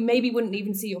back and you maybe wouldn't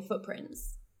even see your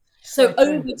footprints. So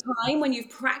over time, when you've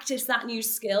practiced that new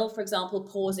skill, for example,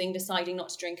 pausing, deciding not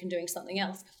to drink and doing something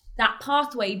else, that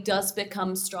pathway does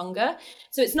become stronger.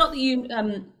 So it's not that you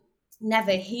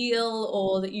never heal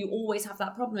or that you always have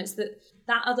that problem. It's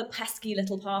that other pesky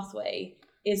little pathway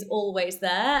is always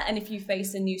there, and if you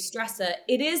face a new stressor,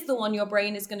 it is the one your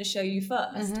brain is going to show you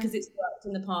first because it's worked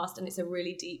in the past and it's a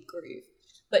really deep groove.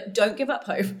 But don't give up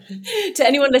hope to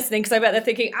anyone listening, because I bet they're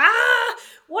thinking,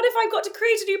 what if I've got to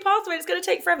create a new pathway? It's going to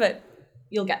take forever.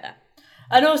 You'll get there.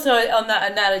 And also on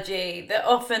that analogy, that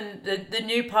often the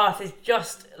new path is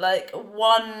just like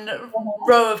one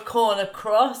row of corn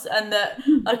across, and that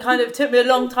I kind of took me a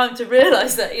long time to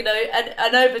realise that, you know,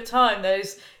 and over time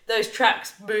those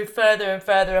tracks move further and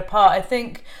further apart. I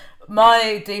think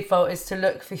my default is to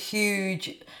look for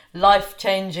huge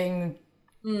life-changing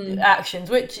actions,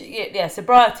 which, yeah,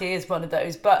 sobriety is one of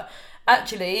those, but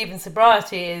actually even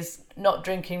sobriety is not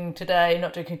drinking today,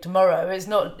 not drinking tomorrow. It's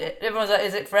not, everyone's like,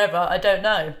 is it forever? I don't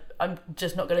know. I'm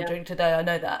just not going to drink today. I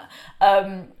know that.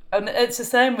 And it's the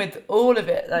same with all of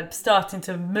it, like starting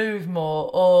to move more,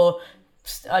 or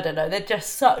I don't know, they're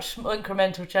just such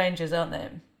incremental changes, aren't they?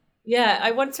 Yeah,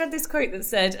 I once read this quote that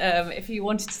said, if you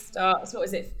wanted to start, what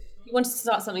was it? If you wanted to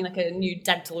start something like a new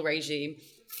dental regime,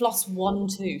 floss one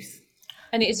tooth.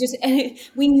 And it's just,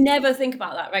 we never think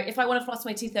about that, right? If I want to floss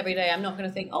my teeth every day, I'm not going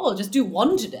to think, oh, I'll just do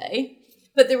one today.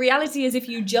 But the reality is, if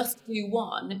you just do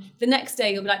one, the next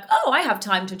day you'll be like, oh, I have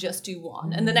time to just do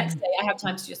one. And the next day I have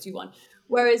time to just do one.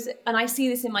 Whereas, and I see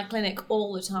this in my clinic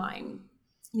all the time,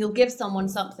 you'll give someone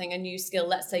something, a new skill,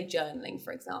 let's say journaling,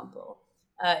 for example.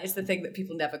 It's the thing that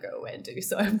people never go away and do.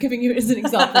 So I'm giving you as an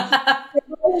example.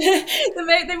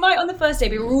 they might on the first day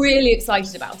be really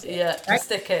excited about it. Yeah, right?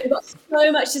 Stick it. They've got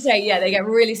so much to say. Yeah, they get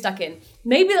really stuck in.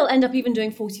 Maybe they'll end up even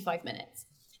doing 45 minutes.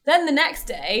 Then the next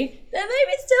day, they're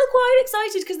maybe still quite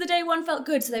excited because the day one felt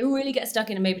good. So they really get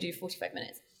stuck in and maybe do 45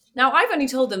 minutes. Now, I've only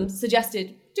told them,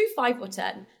 suggested, do 5 or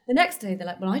 10. The next day, they're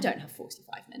like, well, I don't have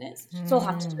 45 minutes. So I'll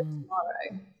have to do it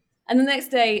tomorrow. And the next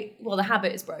day, well, the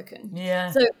habit is broken. Yeah.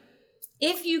 So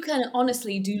if you can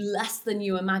honestly do less than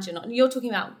you imagine, you're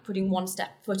talking about putting one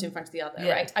foot in front of the other,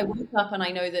 right? I wake up and I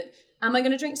know that, am I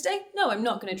going to drink today? No, I'm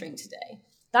not going to drink today.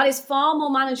 That is far more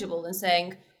manageable than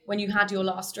saying, when you had your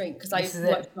last drink, because I've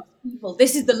worked with people,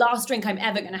 this is the last drink I'm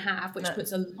ever going to have, which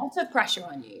puts a lot of pressure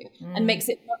on you and makes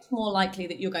it much more likely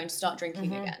that you're going to start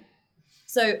drinking again.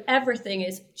 So everything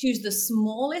is choose the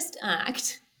smallest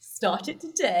act, start it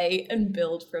today and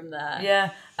build from there.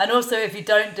 Yeah, and also if you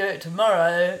don't do it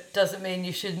tomorrow, doesn't mean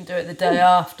you shouldn't do it the day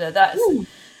after. That's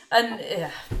and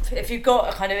if you've got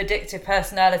a kind of addictive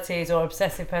personalities or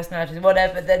obsessive personalities,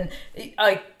 whatever, then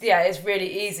it's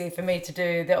really easy for me to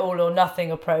do the all or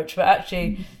nothing approach. But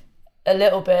actually, a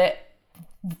little bit,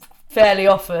 fairly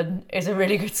often, is a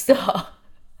really good start.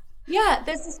 Yeah,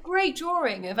 there's this great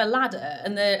drawing of a ladder,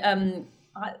 and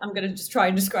I'm going to just try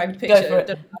and describe the picture. Go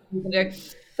for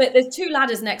it. But there's 2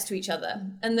 ladders next to each other,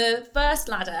 and the first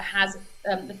ladder has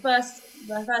the first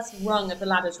rung of the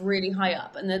ladder is really high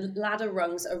up, and the ladder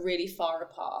rungs are really far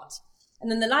apart. And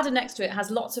then the ladder next to it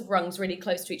has lots of rungs really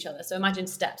close to each other. So imagine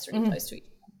steps really close to each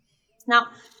other. Now,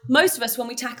 most of us, when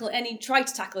we try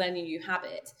to tackle any new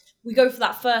habit, we go for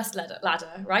that first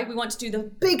ladder, right? We want to do the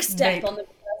big step on the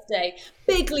first day,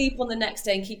 big leap on the next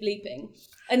day, and keep leaping.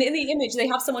 And in the image, they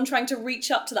have someone trying to reach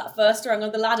up to that first rung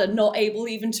of the ladder, not able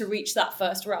even to reach that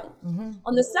first rung.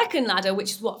 On the second ladder,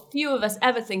 which is what few of us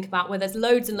ever think about, where there's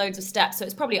loads and loads of steps, so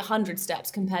it's probably 100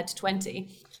 steps compared to 20,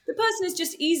 the person is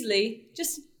just easily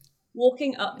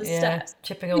walking up the steps.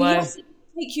 Chipping away. Yes, it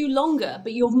will take you longer,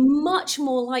 but you're much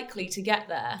more likely to get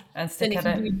there and stick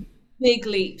than if you do big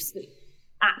leaps that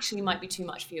actually might be too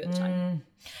much for you at the time.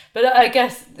 But I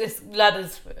guess this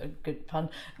ladder's a good pun.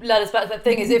 Ladder's back to that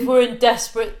thing is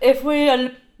if we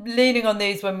are leaning on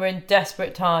these when we're in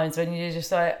desperate times, when you're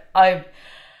just like,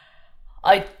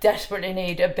 I desperately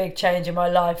need a big change in my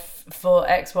life for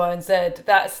X, Y, and Z.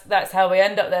 That's how we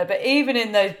end up there. But even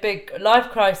in those big life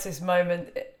crisis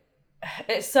moments,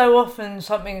 it's so often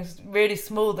something really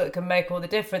small that can make all the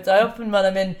difference. I often, when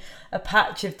I'm in a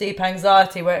patch of deep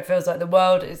anxiety where it feels like the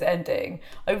world is ending,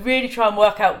 I really try and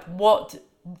work out what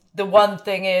the one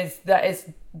thing is that has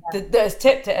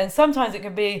tipped it. And sometimes it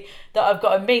can be that I've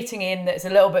got a meeting in that's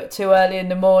a little bit too early in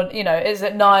the morning, you know, it's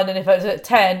at 9, and if it was at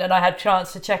 10 and I had a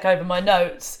chance to check over my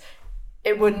notes,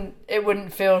 it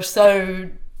wouldn't feel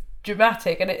so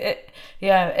dramatic. And it's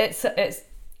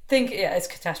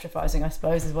catastrophizing, I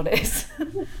suppose, is what it is.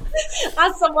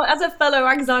 As a fellow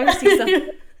anxiety sufferer,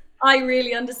 I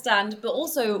really understand. But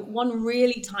also, one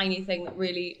really tiny thing that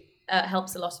really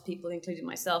helps a lot of people, including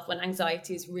myself, when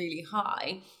anxiety is really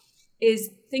high, is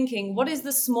thinking, what is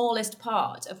the smallest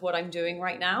part of what I'm doing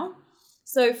right now?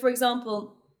 So, for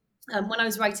example, when I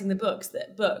was writing the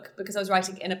book, because I was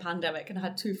writing in a pandemic and I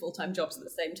had 2 full-time jobs at the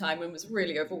same time and was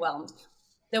really overwhelmed,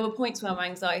 there were points where my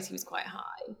anxiety was quite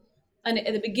high. And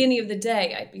at the beginning of the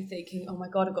day, I'd be thinking, oh my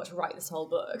God, I've got to write this whole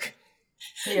book.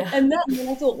 Yeah. And then when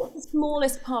I thought, what's the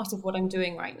smallest part of what I'm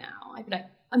doing right now? I'd be like,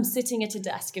 I'm sitting at a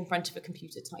desk in front of a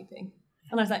computer typing.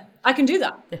 And I was like, I can do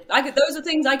that. Those are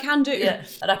things I can do. Yeah.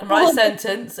 And I can write a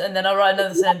sentence and then I'll write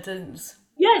another sentence.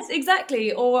 Yes,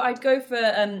 exactly. Or I'd go for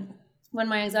when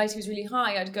my anxiety was really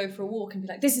high, I'd go for a walk and be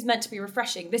like, this is meant to be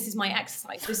refreshing. This is my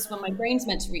exercise. This is when my brain's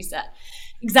meant to reset.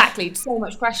 Exactly. So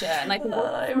much pressure. And I think,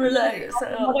 I relate.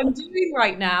 what I'm doing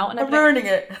right now. And I'm ruining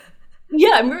it.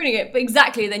 Yeah, I'm ruining it. But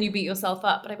exactly. Then you beat yourself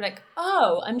up. But I'd be like,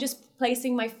 oh, I'm just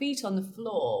placing my feet on the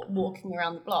floor, walking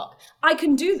around the block. I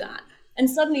can do that. And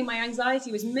suddenly my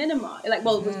anxiety was minimized, it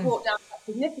was brought down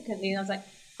significantly. And I was like,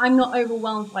 I'm not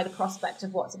overwhelmed by the prospect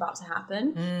of what's about to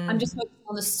happen. I'm just focusing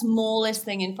on the smallest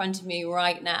thing in front of me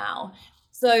right now.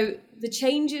 So the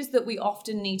changes that we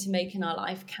often need to make in our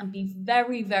life can be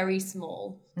very, very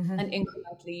small, and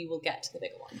incrementally you will get to the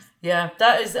bigger ones. Yeah,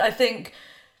 that is, I think,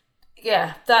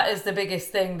 that is the biggest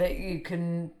thing that you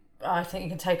can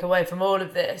take away from all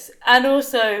of this. And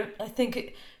also, I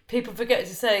think people forget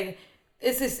to say,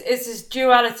 it's this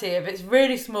duality of it's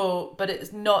really small, but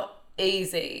it's not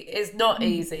easy. It's not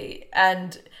easy,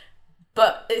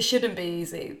 but it shouldn't be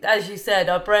easy. As you said,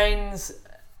 our brains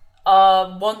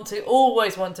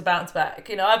always want to bounce back.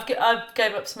 You know, I've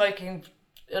gave up smoking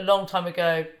a long time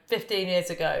ago, 15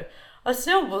 years ago. I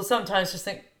still will sometimes just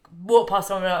walk past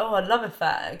someone and be like, oh, I love a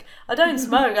fag. I don't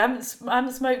smoke. I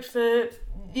haven't smoked for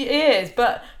years,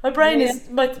 but my brain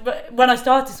when I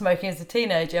started smoking as a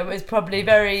teenager, it was probably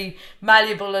very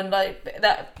malleable and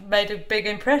that made a big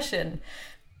impression.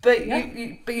 But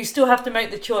you still have to make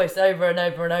the choice over and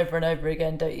over and over and over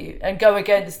again, don't you? And go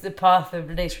against the path of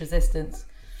least resistance.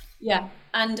 Yeah,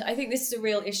 and I think this is a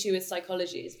real issue with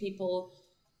psychology, is people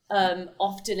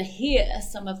often hear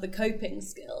some of the coping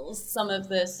skills, some of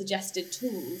the suggested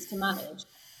tools to manage.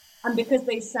 And because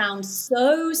they sound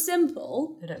so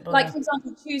simple, like, for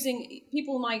example,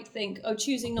 people might think,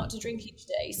 choosing not to drink each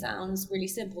day sounds really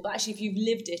simple. But actually, if you've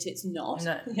lived it, it's not.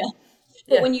 No. Yeah.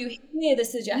 But when you hear the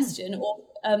suggestion, or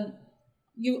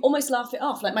you almost laugh it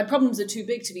off, like, my problems are too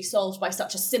big to be solved by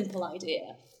such a simple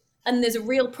idea. And there's a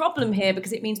real problem here,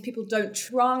 because it means people don't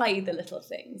try the little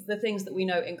things, the things that we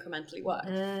know incrementally work.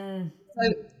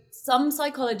 So some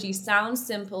psychology sounds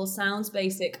simple, sounds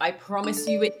basic. I promise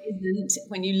you it isn't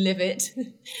when you live it.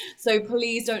 So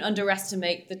please don't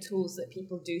underestimate the tools that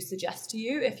people do suggest to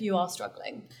you if you are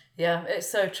struggling. Yeah, it's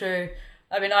so true.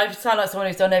 I mean, I sound like someone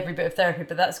who's done every bit of therapy,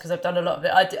 but that's because I've done a lot of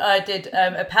it. I did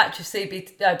a patch of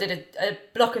CBT. I did a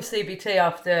block of CBT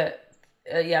after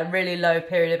a really low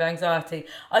period of anxiety.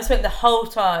 I spent the whole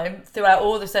time throughout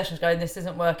all the sessions going, this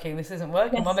isn't working. Yes. Why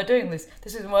am I doing this?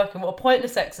 This isn't working. What a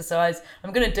pointless exercise.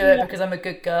 I'm going to do it because I'm a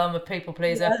good girl. I'm a people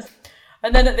pleaser. Yes.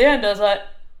 And then at the end, I was like,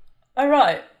 all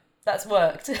right, that's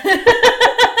worked.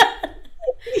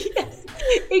 Yes,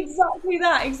 exactly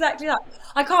that.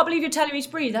 I can't believe you're telling me to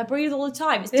breathe. I breathe all the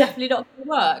time. It's definitely not going to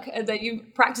work. And that you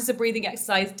practice a breathing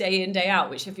exercise day in, day out,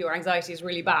 which if your anxiety is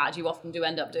really bad, you often do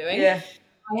end up doing. Yeah.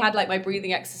 I had my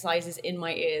breathing exercises in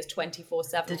my ears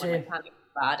 24/7 when my panic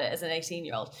was bad as an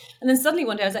 18-year-old. And then suddenly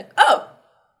one day I was like,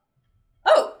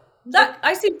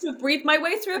 I seem to have breathed my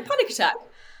way through a panic attack.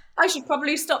 I should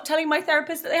probably stop telling my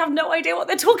therapist that they have no idea what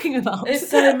they're talking about. It's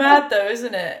so mad though,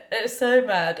 isn't it? It's so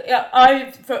mad. Yeah,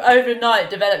 I, for overnight,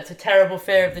 developed a terrible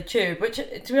fear of the tube, which,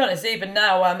 to be honest, even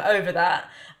now I'm over that.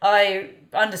 I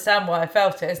understand why I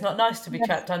felt it. It's not nice to be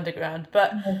trapped underground,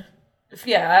 but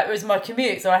it was my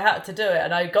commute, so I had to do it.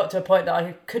 And I got to a point that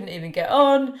I couldn't even get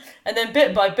on. And then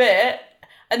bit by bit,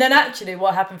 and then actually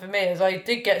what happened for me is I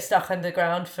did get stuck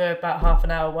underground for about half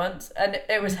an hour once, and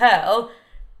it was hell.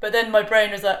 But then my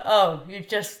brain was like, oh, you've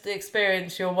just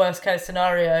experienced your worst case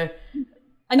scenario.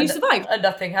 And you survived. And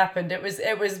nothing happened. It was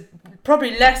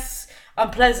probably less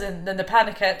unpleasant than the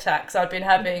panic attacks I'd been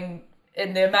having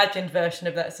in the imagined version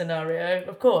of that scenario.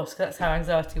 Of course, that's how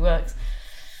anxiety works.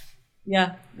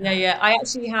 Yeah. I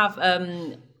actually have,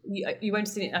 you won't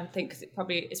see it, I think, because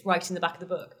it's right in the back of the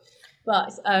book.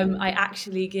 But I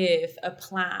actually give a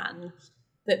plan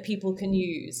that people can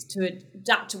use to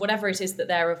adapt to whatever it is that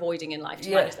they're avoiding in life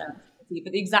to manage their anxiety.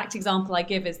 But the exact example I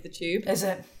give is the tube. Is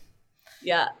it?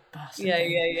 Yeah. Yeah.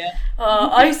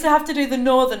 I used to have to do the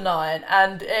Northern Line,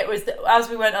 and it was, as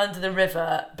we went under the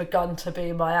river, begun to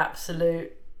be my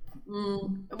absolute...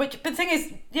 But the thing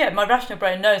is, my rational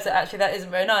brain knows that actually that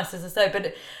isn't very nice, as I say.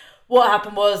 But what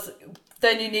happened was,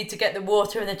 then you need to get the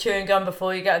water and the chewing gum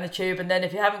before you get on the tube, and then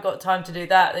if you haven't got time to do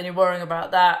that, then you're worrying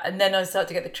about that. And then I started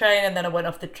to get the train, and then I went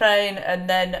off the train, and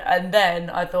then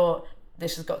I thought,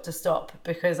 this has got to stop,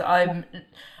 because I'm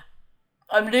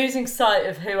losing sight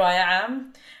of who I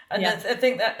am. And I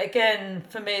think that, again,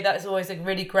 for me, that's always a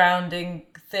really grounding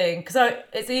thing, because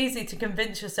it's easy to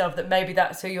convince yourself that maybe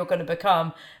that's who you're going to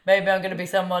become. Maybe I'm going to be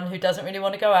someone who doesn't really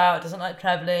want to go out, doesn't like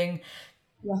traveling,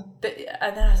 Yeah.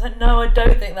 And then I was like, no, I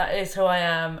don't think that is who I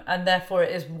am, and therefore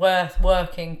it is worth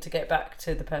working to get back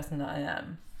to the person that I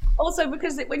am. Also,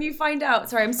 because when you find out,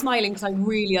 sorry, I'm smiling because I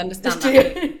really understand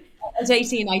that. At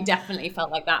 18, I definitely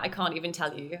felt like that. I can't even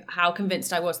tell you how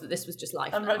convinced I was that this was just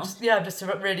life. I'm just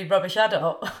a really rubbish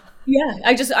adult. Yeah,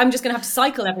 I'm just going to have to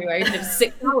cycle everywhere, even if it's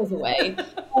 6 hours away.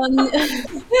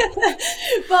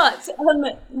 But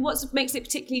what makes it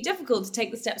particularly difficult to take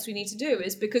the steps we need to do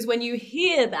is because when you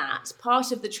hear that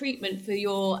part of the treatment for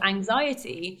your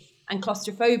anxiety and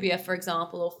claustrophobia, for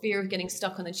example, or fear of getting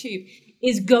stuck on the tube,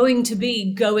 is going to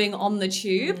be going on the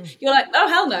tube, you're like, oh,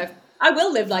 hell no, I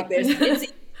will live like this.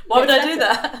 Why would I do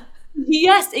that?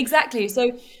 Yes, exactly.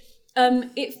 So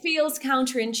it feels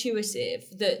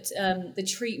counterintuitive that the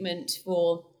treatment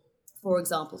for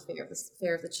example, fear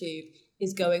of the tube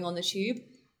is going on the tube,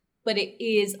 but it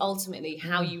is ultimately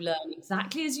how you learn,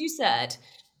 exactly as you said,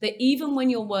 that even when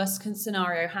your worst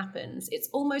scenario happens, it's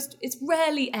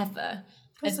rarely ever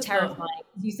as terrifying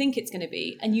as you think it's going to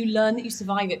be, and you learn that you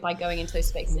survive it by going into those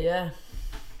spaces. Yeah.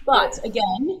 But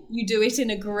again, you do it in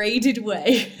a graded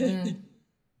way.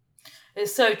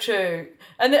 It's so true.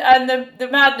 And the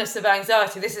madness of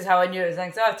anxiety, this is how I knew it was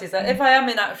anxiety, is that if I am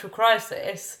in actual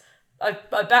crisis, I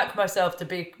back myself to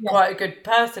be quite a good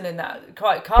person in that,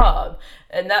 quite calm.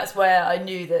 And that's where I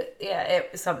knew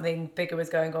that, something bigger was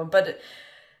going on. But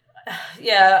do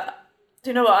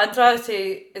you know what?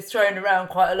 Anxiety is thrown around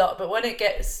quite a lot, but when it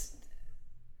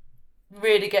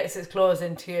really gets its claws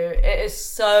into you, it is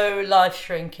so life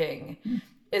shrinking,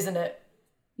 isn't it?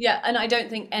 Yeah, and I don't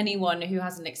think anyone who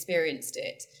hasn't experienced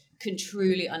it can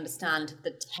truly understand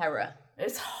the terror.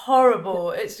 It's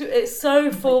horrible. It's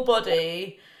so full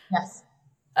body. Yes.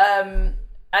 And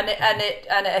it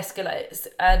escalates.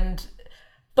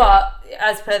 But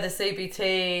as per the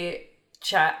CBT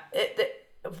chat,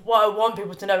 what I want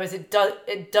people to know is it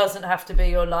doesn't have to be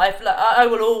your life. Like I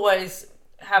will always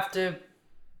have to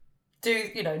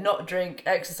do, not drink,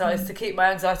 exercise to keep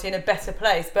my anxiety in a better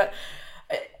place. But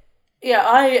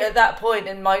I at that point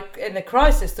in the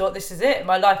crisis thought, this is it.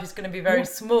 My life is going to be very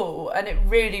small, and it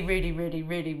really, really, really,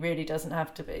 really, really doesn't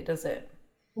have to be, does it?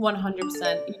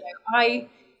 100%. I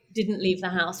didn't leave the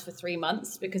house for 3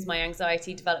 months because my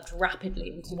anxiety developed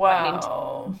rapidly into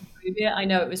phobia. I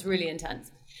know, it was really intense.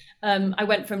 I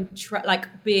went from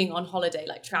being on holiday,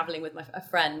 like traveling with a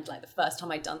friend, like the first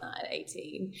time I'd done that at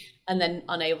 18, and then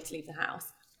unable to leave the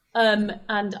house. And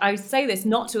I say this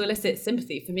not to elicit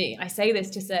sympathy for me. I say this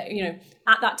to say,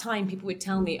 at that time, people would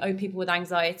tell me, oh, people with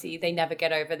anxiety, they never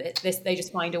get over this. They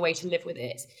just find a way to live with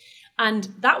it. And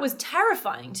that was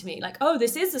terrifying to me. Like, oh,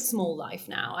 this is a small life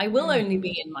now. I will only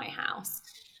be in my house.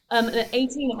 And at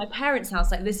 18 at my parents'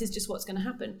 house, like, this is just what's going to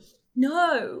happen.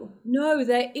 No,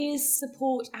 there is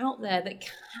support out there that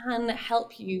can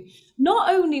help you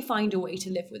not only find a way to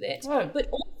live with it, but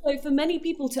also for many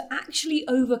people to actually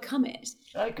overcome it.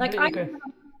 I completely agree. I haven't had an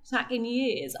attack in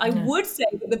years. I would say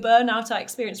that the burnout I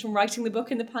experienced from writing the book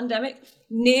in the pandemic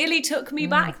nearly took me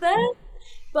back there.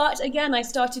 But again, I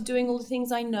started doing all the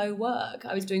things I know work.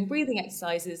 I was doing breathing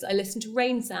exercises. I listened to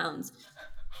rain sounds.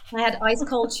 I had ice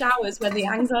cold showers when the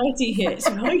anxiety hit,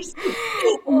 right?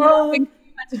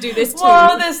 To do this too.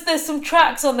 Well, there's some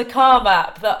tracks on the Calm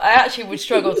app that I actually would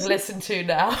struggle to listen to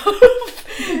now.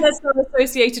 That's not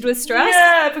associated with stress?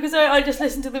 Yeah, because I just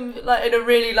listen to them like in a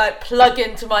really plug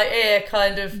into my ear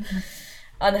kind of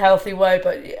unhealthy way.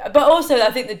 But also I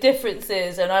think the difference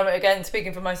is, and I'm again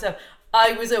speaking for myself,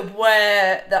 I was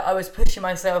aware that I was pushing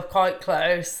myself quite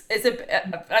close.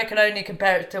 I can only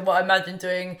compare it to what I imagine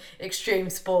doing extreme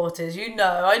sport is.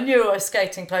 I knew I was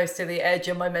skating close to the edge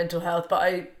of my mental health, but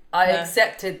I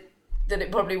accepted that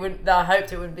it probably wouldn't, that I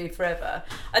hoped it wouldn't be forever.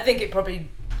 I think it probably,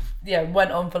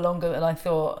 went on for longer than I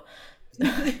thought.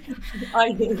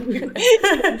 I hear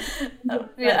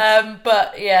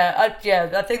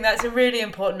I think that's a really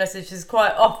important message. It's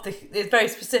quite it's very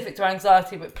specific to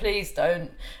anxiety, but please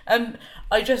don't.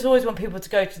 I just always want people to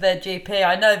go to their GP.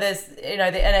 I know there's, the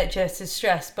NHS is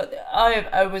stressed, but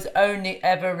I was only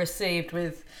ever received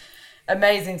with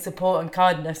amazing support and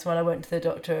kindness when I went to the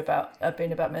doctor about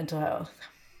mental health.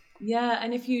 Yeah,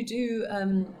 and if you do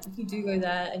go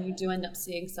there and you do end up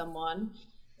seeing someone,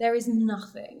 there is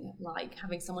nothing like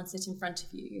having someone sit in front of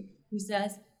you who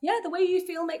says, yeah, the way you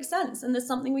feel makes sense and there's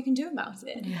something we can do about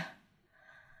it.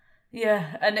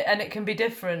 Yeah, and it can be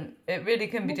different. It really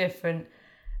can be different.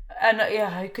 And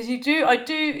because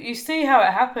you see how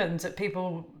it happens, that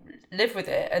people live with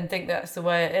it and think that's the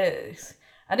way it is.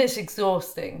 And it's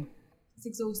exhausting. It's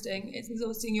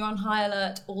exhausting. You're on high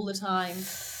alert all the time.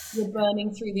 You're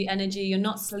burning through the energy. You're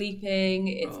not sleeping.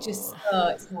 It's just,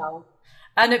 it's hell.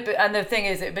 And the thing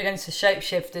is, it begins to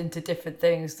shapeshift into different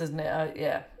things, doesn't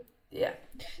it? Yeah.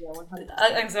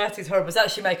 Anxiety is horrible. It's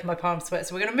actually making my palms sweat.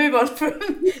 So we're going to move on from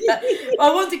that.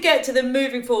 I want to get to the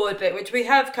moving forward bit, which we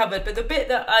have covered. But the bit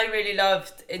that I really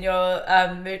loved in your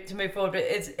to move forward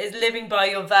bit is living by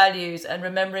your values and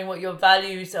remembering what your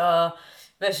values are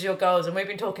versus your goals. And we've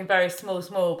been talking very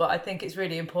small, but I think it's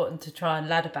really important to try and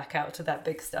ladder back out to that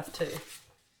big stuff too.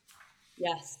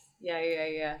 Yes.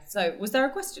 Yeah. So was there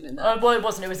a question in there? Well, it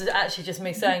wasn't. It was actually just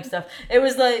me saying stuff. It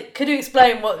was like, could you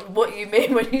explain what you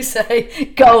mean when you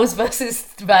say goals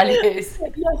versus values?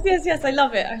 Yes. I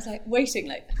love it. I was like waiting,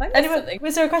 like, have I missed something?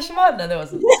 Was there a question mark? No, there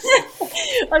wasn't.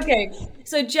 Okay.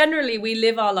 So generally we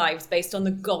live our lives based on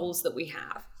the goals that we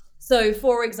have. So,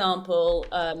 for example,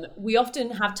 we often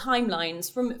have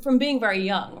timelines from being very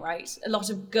young, right? A lot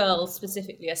of girls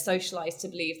specifically are socialized to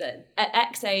believe that at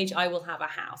X age, I will have a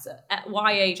house. At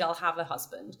Y age, I'll have a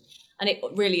husband. And it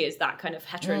really is that kind of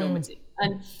heteronormative.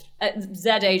 And at Z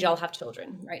age, I'll have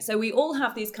children, right? So we all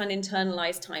have these kind of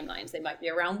internalized timelines. They might be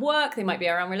around work. They might be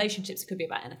around relationships. It could be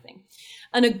about anything.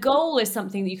 And a goal is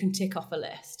something that you can tick off a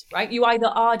list, right? You either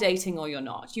are dating or you're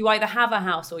not. You either have a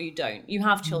house or you don't. You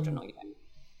have children or you don't.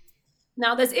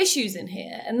 Now, there's issues in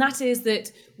here, and that is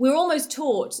that we're almost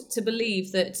taught to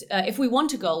believe that if we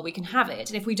want a goal, we can have it.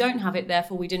 And if we don't have it,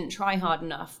 therefore, we didn't try hard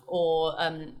enough, or,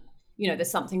 there's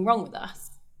something wrong with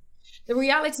us. The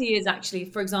reality is actually,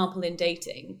 for example, in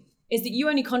dating, is that you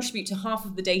only contribute to half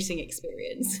of the dating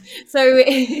experience. So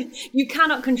you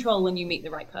cannot control when you meet the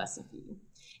right person for you.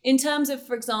 In terms of,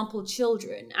 for example,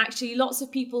 children, actually, lots of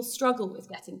people struggle with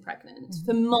getting pregnant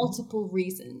for multiple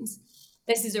reasons.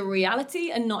 This is a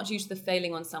reality and not due to the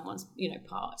failing on someone's,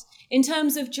 part. In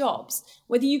terms of jobs,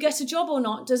 whether you get a job or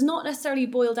not does not necessarily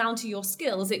boil down to your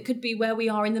skills. It could be where we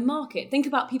are in the market. Think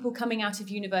about people coming out of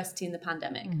university in the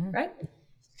pandemic, right?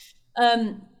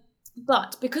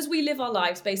 But because we live our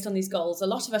lives based on these goals, a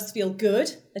lot of us feel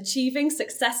good, achieving,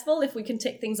 successful if we can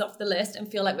tick things off the list, and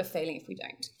feel like we're failing if we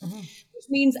don't. Which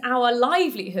means our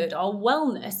livelihood, our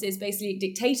wellness is basically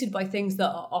dictated by things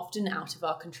that are often out of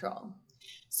our control.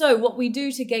 So what we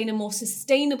do to gain a more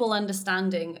sustainable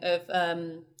understanding of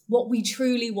what we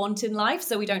truly want in life,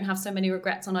 so we don't have so many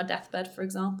regrets on our deathbed, for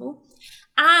example,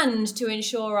 and to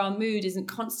ensure our mood isn't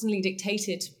constantly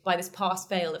dictated by this pass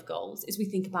fail of goals, is we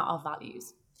think about our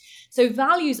values. So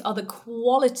values are the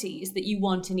qualities that you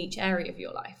want in each area of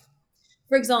your life.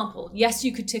 For example, yes,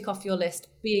 you could tick off your list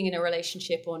being in a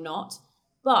relationship or not,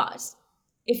 but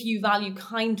if you value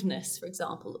kindness, for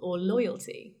example, or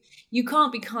loyalty, you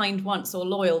can't be kind once or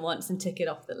loyal once and tick it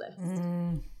off the list.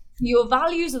 Your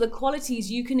values are the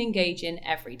qualities you can engage in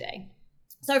every day.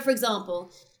 So, for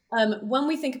example, when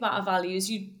we think about our values,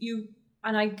 you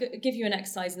and I give you an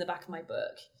exercise in the back of my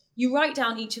book. You write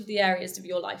down each of the areas of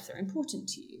your life that are important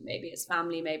to you. Maybe it's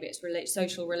family, maybe it's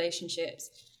social relationships,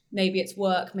 maybe it's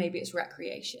work, maybe it's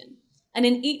recreation. And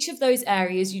in each of those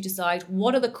areas, you decide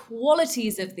what are the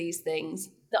qualities of these things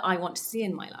that I want to see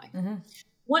in my life.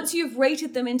 Once you've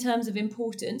rated them in terms of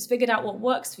importance, figured out what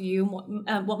works for you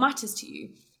and what matters to you,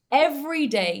 every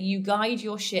day you guide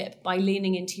your ship by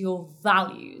leaning into your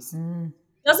values.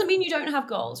 Doesn't mean you don't have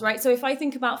goals, right? So if I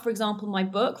think about, for example, my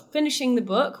book, finishing the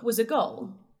book was a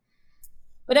goal.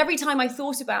 But every time I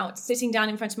thought about sitting down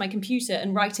in front of my computer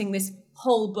and writing this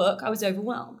whole book, I was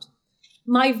overwhelmed.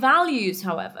 My values,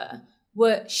 however,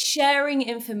 were sharing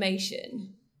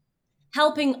information,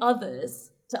 helping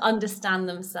others to understand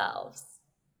themselves,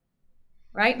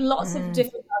 right? Lots of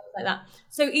different values like that.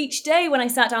 So each day when I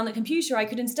sat down at the computer, I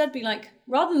could instead be like,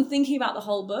 rather than thinking about the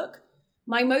whole book,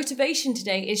 my motivation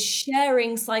today is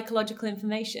sharing psychological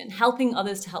information, helping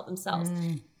others to help themselves.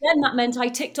 Then that meant I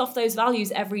ticked off those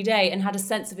values every day and had a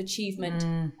sense of achievement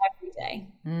every day.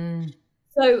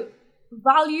 So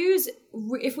values,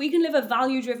 if we can live a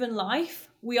value-driven life,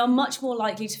 we are much more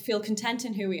likely to feel content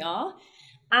in who we are.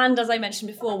 And as I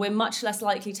mentioned before, we're much less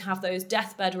likely to have those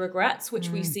deathbed regrets, which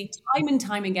we see time and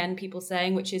time again, people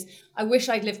saying, which is, I wish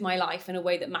I'd lived my life in a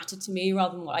way that mattered to me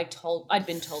rather than what I'd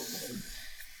been told to do.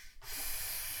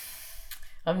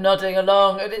 I'm nodding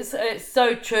along, and it's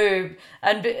so true.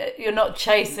 And you're not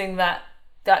chasing that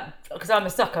because I'm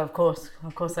a sucker, of course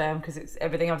I am, because it's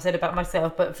everything I've said about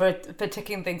myself. But for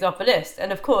ticking things off a list,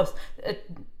 and of course, the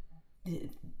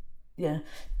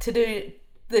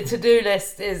to-do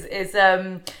list is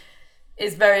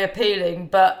very appealing,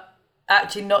 but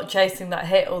actually not chasing that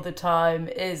hit all the time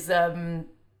is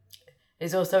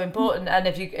also important. And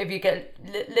if you get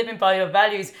living by your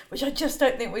values, which I just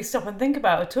don't think we stop and think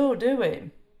about at all, do we?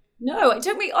 No, it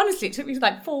took me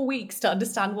like 4 weeks to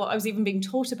understand what I was even being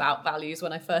taught about values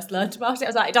when I first learned about it. I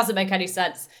was like, it doesn't make any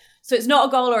sense. So it's not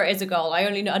a goal or it is a goal. I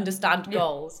only understand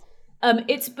goals.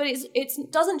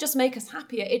 It doesn't just make us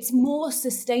happier. It's more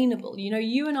sustainable. You know,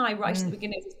 you and I right at the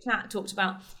beginning of this chat talked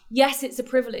about, yes, it's a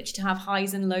privilege to have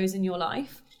highs and lows in your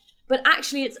life, but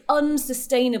actually it's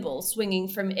unsustainable swinging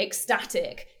from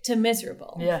ecstatic to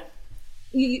miserable. Yeah.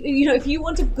 You know, if you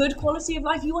want a good quality of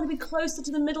life, you want to be closer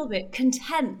to the middle bit,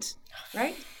 content,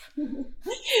 right?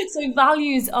 So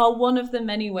values are one of the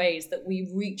many ways that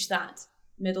we reach that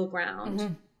middle ground.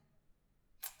 Mm-hmm.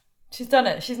 She's done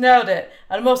it. She's nailed it.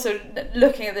 And I'm also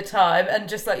looking at the time, and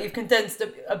just like you've condensed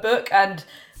a book and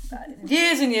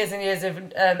years and years and years of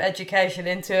education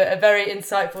into a very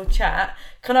insightful chat.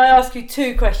 Can I ask you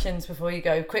 2 questions before you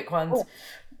go? Quick ones. Oh,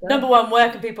 yeah. Number 1,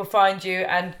 where can people find you?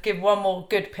 And give one more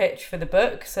good pitch for the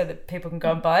book so that people can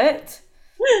go and buy it.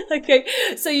 Okay,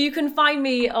 so you can find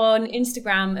me on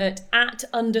Instagram at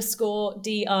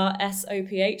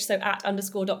 @_DRSOPH, so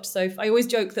 @_ Dr. Soph. I always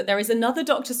joke that there is another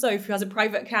Dr. Soph who has a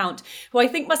private account who I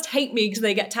think must hate me because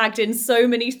they get tagged in so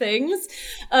many things.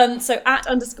 So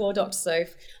 @_ Dr.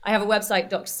 Soph. I have a website,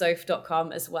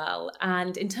 drsoph.com as well.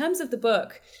 And in terms of the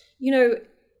book, you know,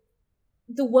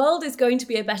 the world is going to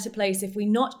be a better place if we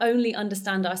not only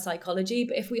understand our psychology,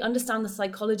 but if we understand the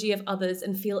psychology of others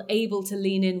and feel able to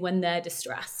lean in when they're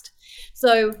distressed.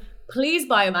 So please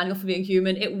buy A Manual for Being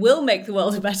Human. It will make the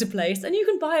world a better place, and you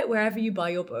can buy it wherever you buy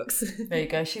your books. There you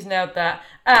go. She's nailed that.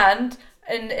 And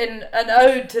in an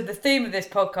ode to the theme of this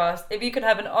podcast, if you could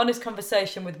have an honest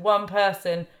conversation with one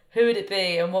person, who would it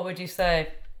be and what would you say?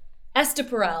 Esther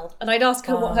Perel. And I'd ask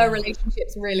her what her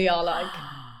relationships really are like.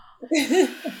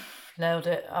 Nailed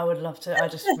it. I would love to. I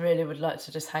just really would like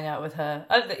to just hang out with her.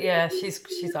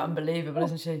 She's unbelievable,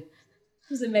 isn't she?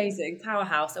 She's amazing.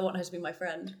 Powerhouse. I want her to be my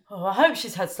friend. Oh, I hope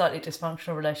she's had slightly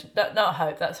dysfunctional relations. Not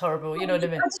hope, that's horrible. You know what I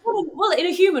mean? Well, in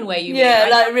a human way, you mean. Yeah,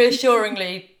 right? like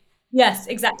reassuringly. Yes,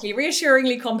 exactly.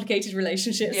 Reassuringly complicated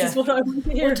relationships is what I want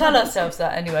to hear. We'll tell ourselves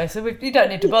that anyway, so you don't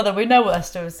need to bother. We know what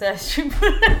Esther says.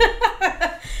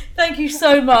 Thank you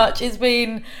so much. It's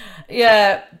been...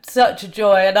 such a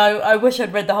joy, and I wish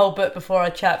I'd read the whole book before I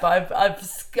chat, but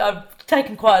I've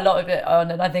taken quite a lot of it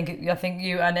on, and I think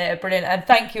you and it are brilliant. And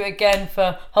thank you again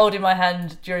for holding my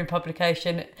hand during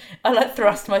publication. I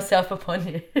thrust myself upon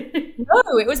you.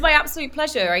 No, it was my absolute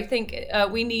pleasure. I think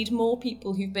we need more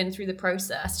people who've been through the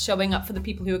process showing up for the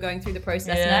people who are going through the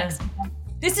process next.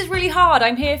 This is really hard.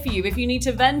 I'm here for you. If you need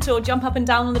to vent or jump up and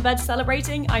down on the bed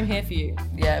celebrating, I'm here for you.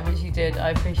 Yeah, which you did.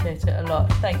 I appreciate it a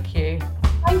lot. Thank you.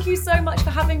 Thank you so much for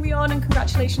having me on, and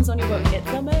congratulations on your book. It's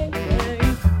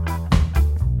amazing.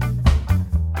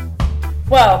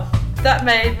 Well, that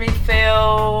made me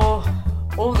feel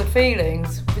all the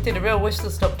feelings. We did a real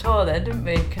whistle-stop tour then, didn't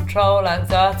we? Control,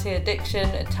 anxiety, addiction,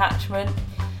 attachment.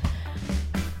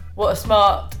 What a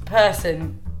smart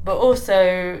person, but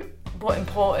also what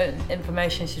important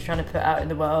information she's trying to put out in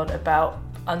the world about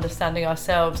understanding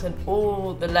ourselves and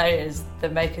all the layers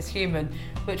that make us human,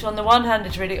 which on the one hand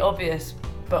is really obvious,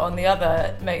 but on the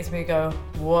other makes me go,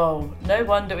 whoa, no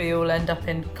wonder we all end up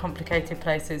in complicated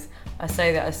places. I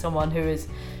say that as someone who is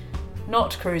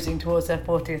not cruising towards their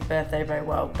 40th birthday very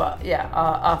well, but yeah,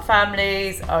 our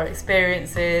families, our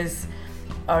experiences,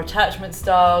 our attachment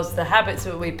styles, the habits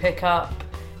that we pick up,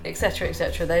 etc.,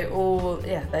 they all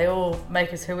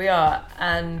make us who we are.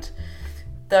 And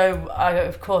though I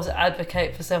of course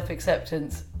advocate for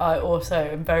self-acceptance, I also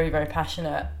am very, very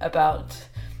passionate about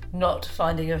not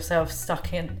finding yourself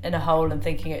stuck in a hole and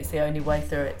thinking it's the only way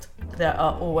through it. There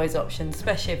are always options,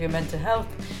 especially if your mental health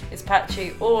is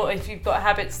patchy or if you've got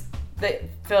habits that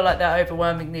feel like they're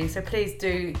overwhelming you. So please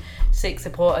do seek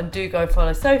support and do go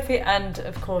follow Sophie, and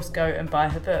of course go and buy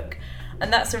her book.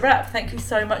 And that's a wrap. Thank you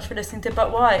so much for listening to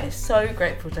But Why. So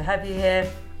grateful to have you here.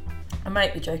 I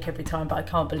make the joke every time, but I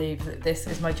can't believe that this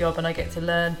is my job and I get to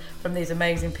learn from these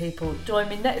amazing people. Join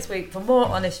me next week for more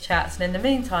honest chats, and in the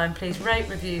meantime, please rate,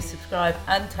 review, subscribe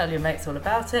and tell your mates all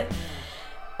about it.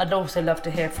 I'd also love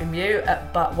to hear from you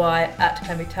at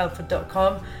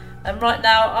butwhy@clemmietelford.com. And right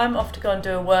now I'm off to go and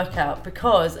do a workout,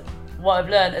 because what I've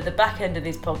learned at the back end of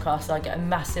these podcasts, I get a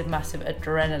massive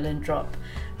adrenaline drop.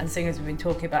 And seeing as we've been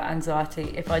talking about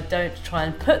anxiety, if I don't try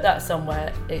and put that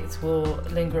somewhere, it will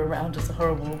linger around as a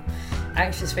horrible,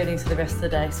 anxious feeling for the rest of the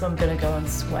day. So I'm going to go and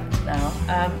sweat now.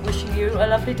 Wishing you a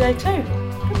lovely day too.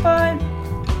 Goodbye.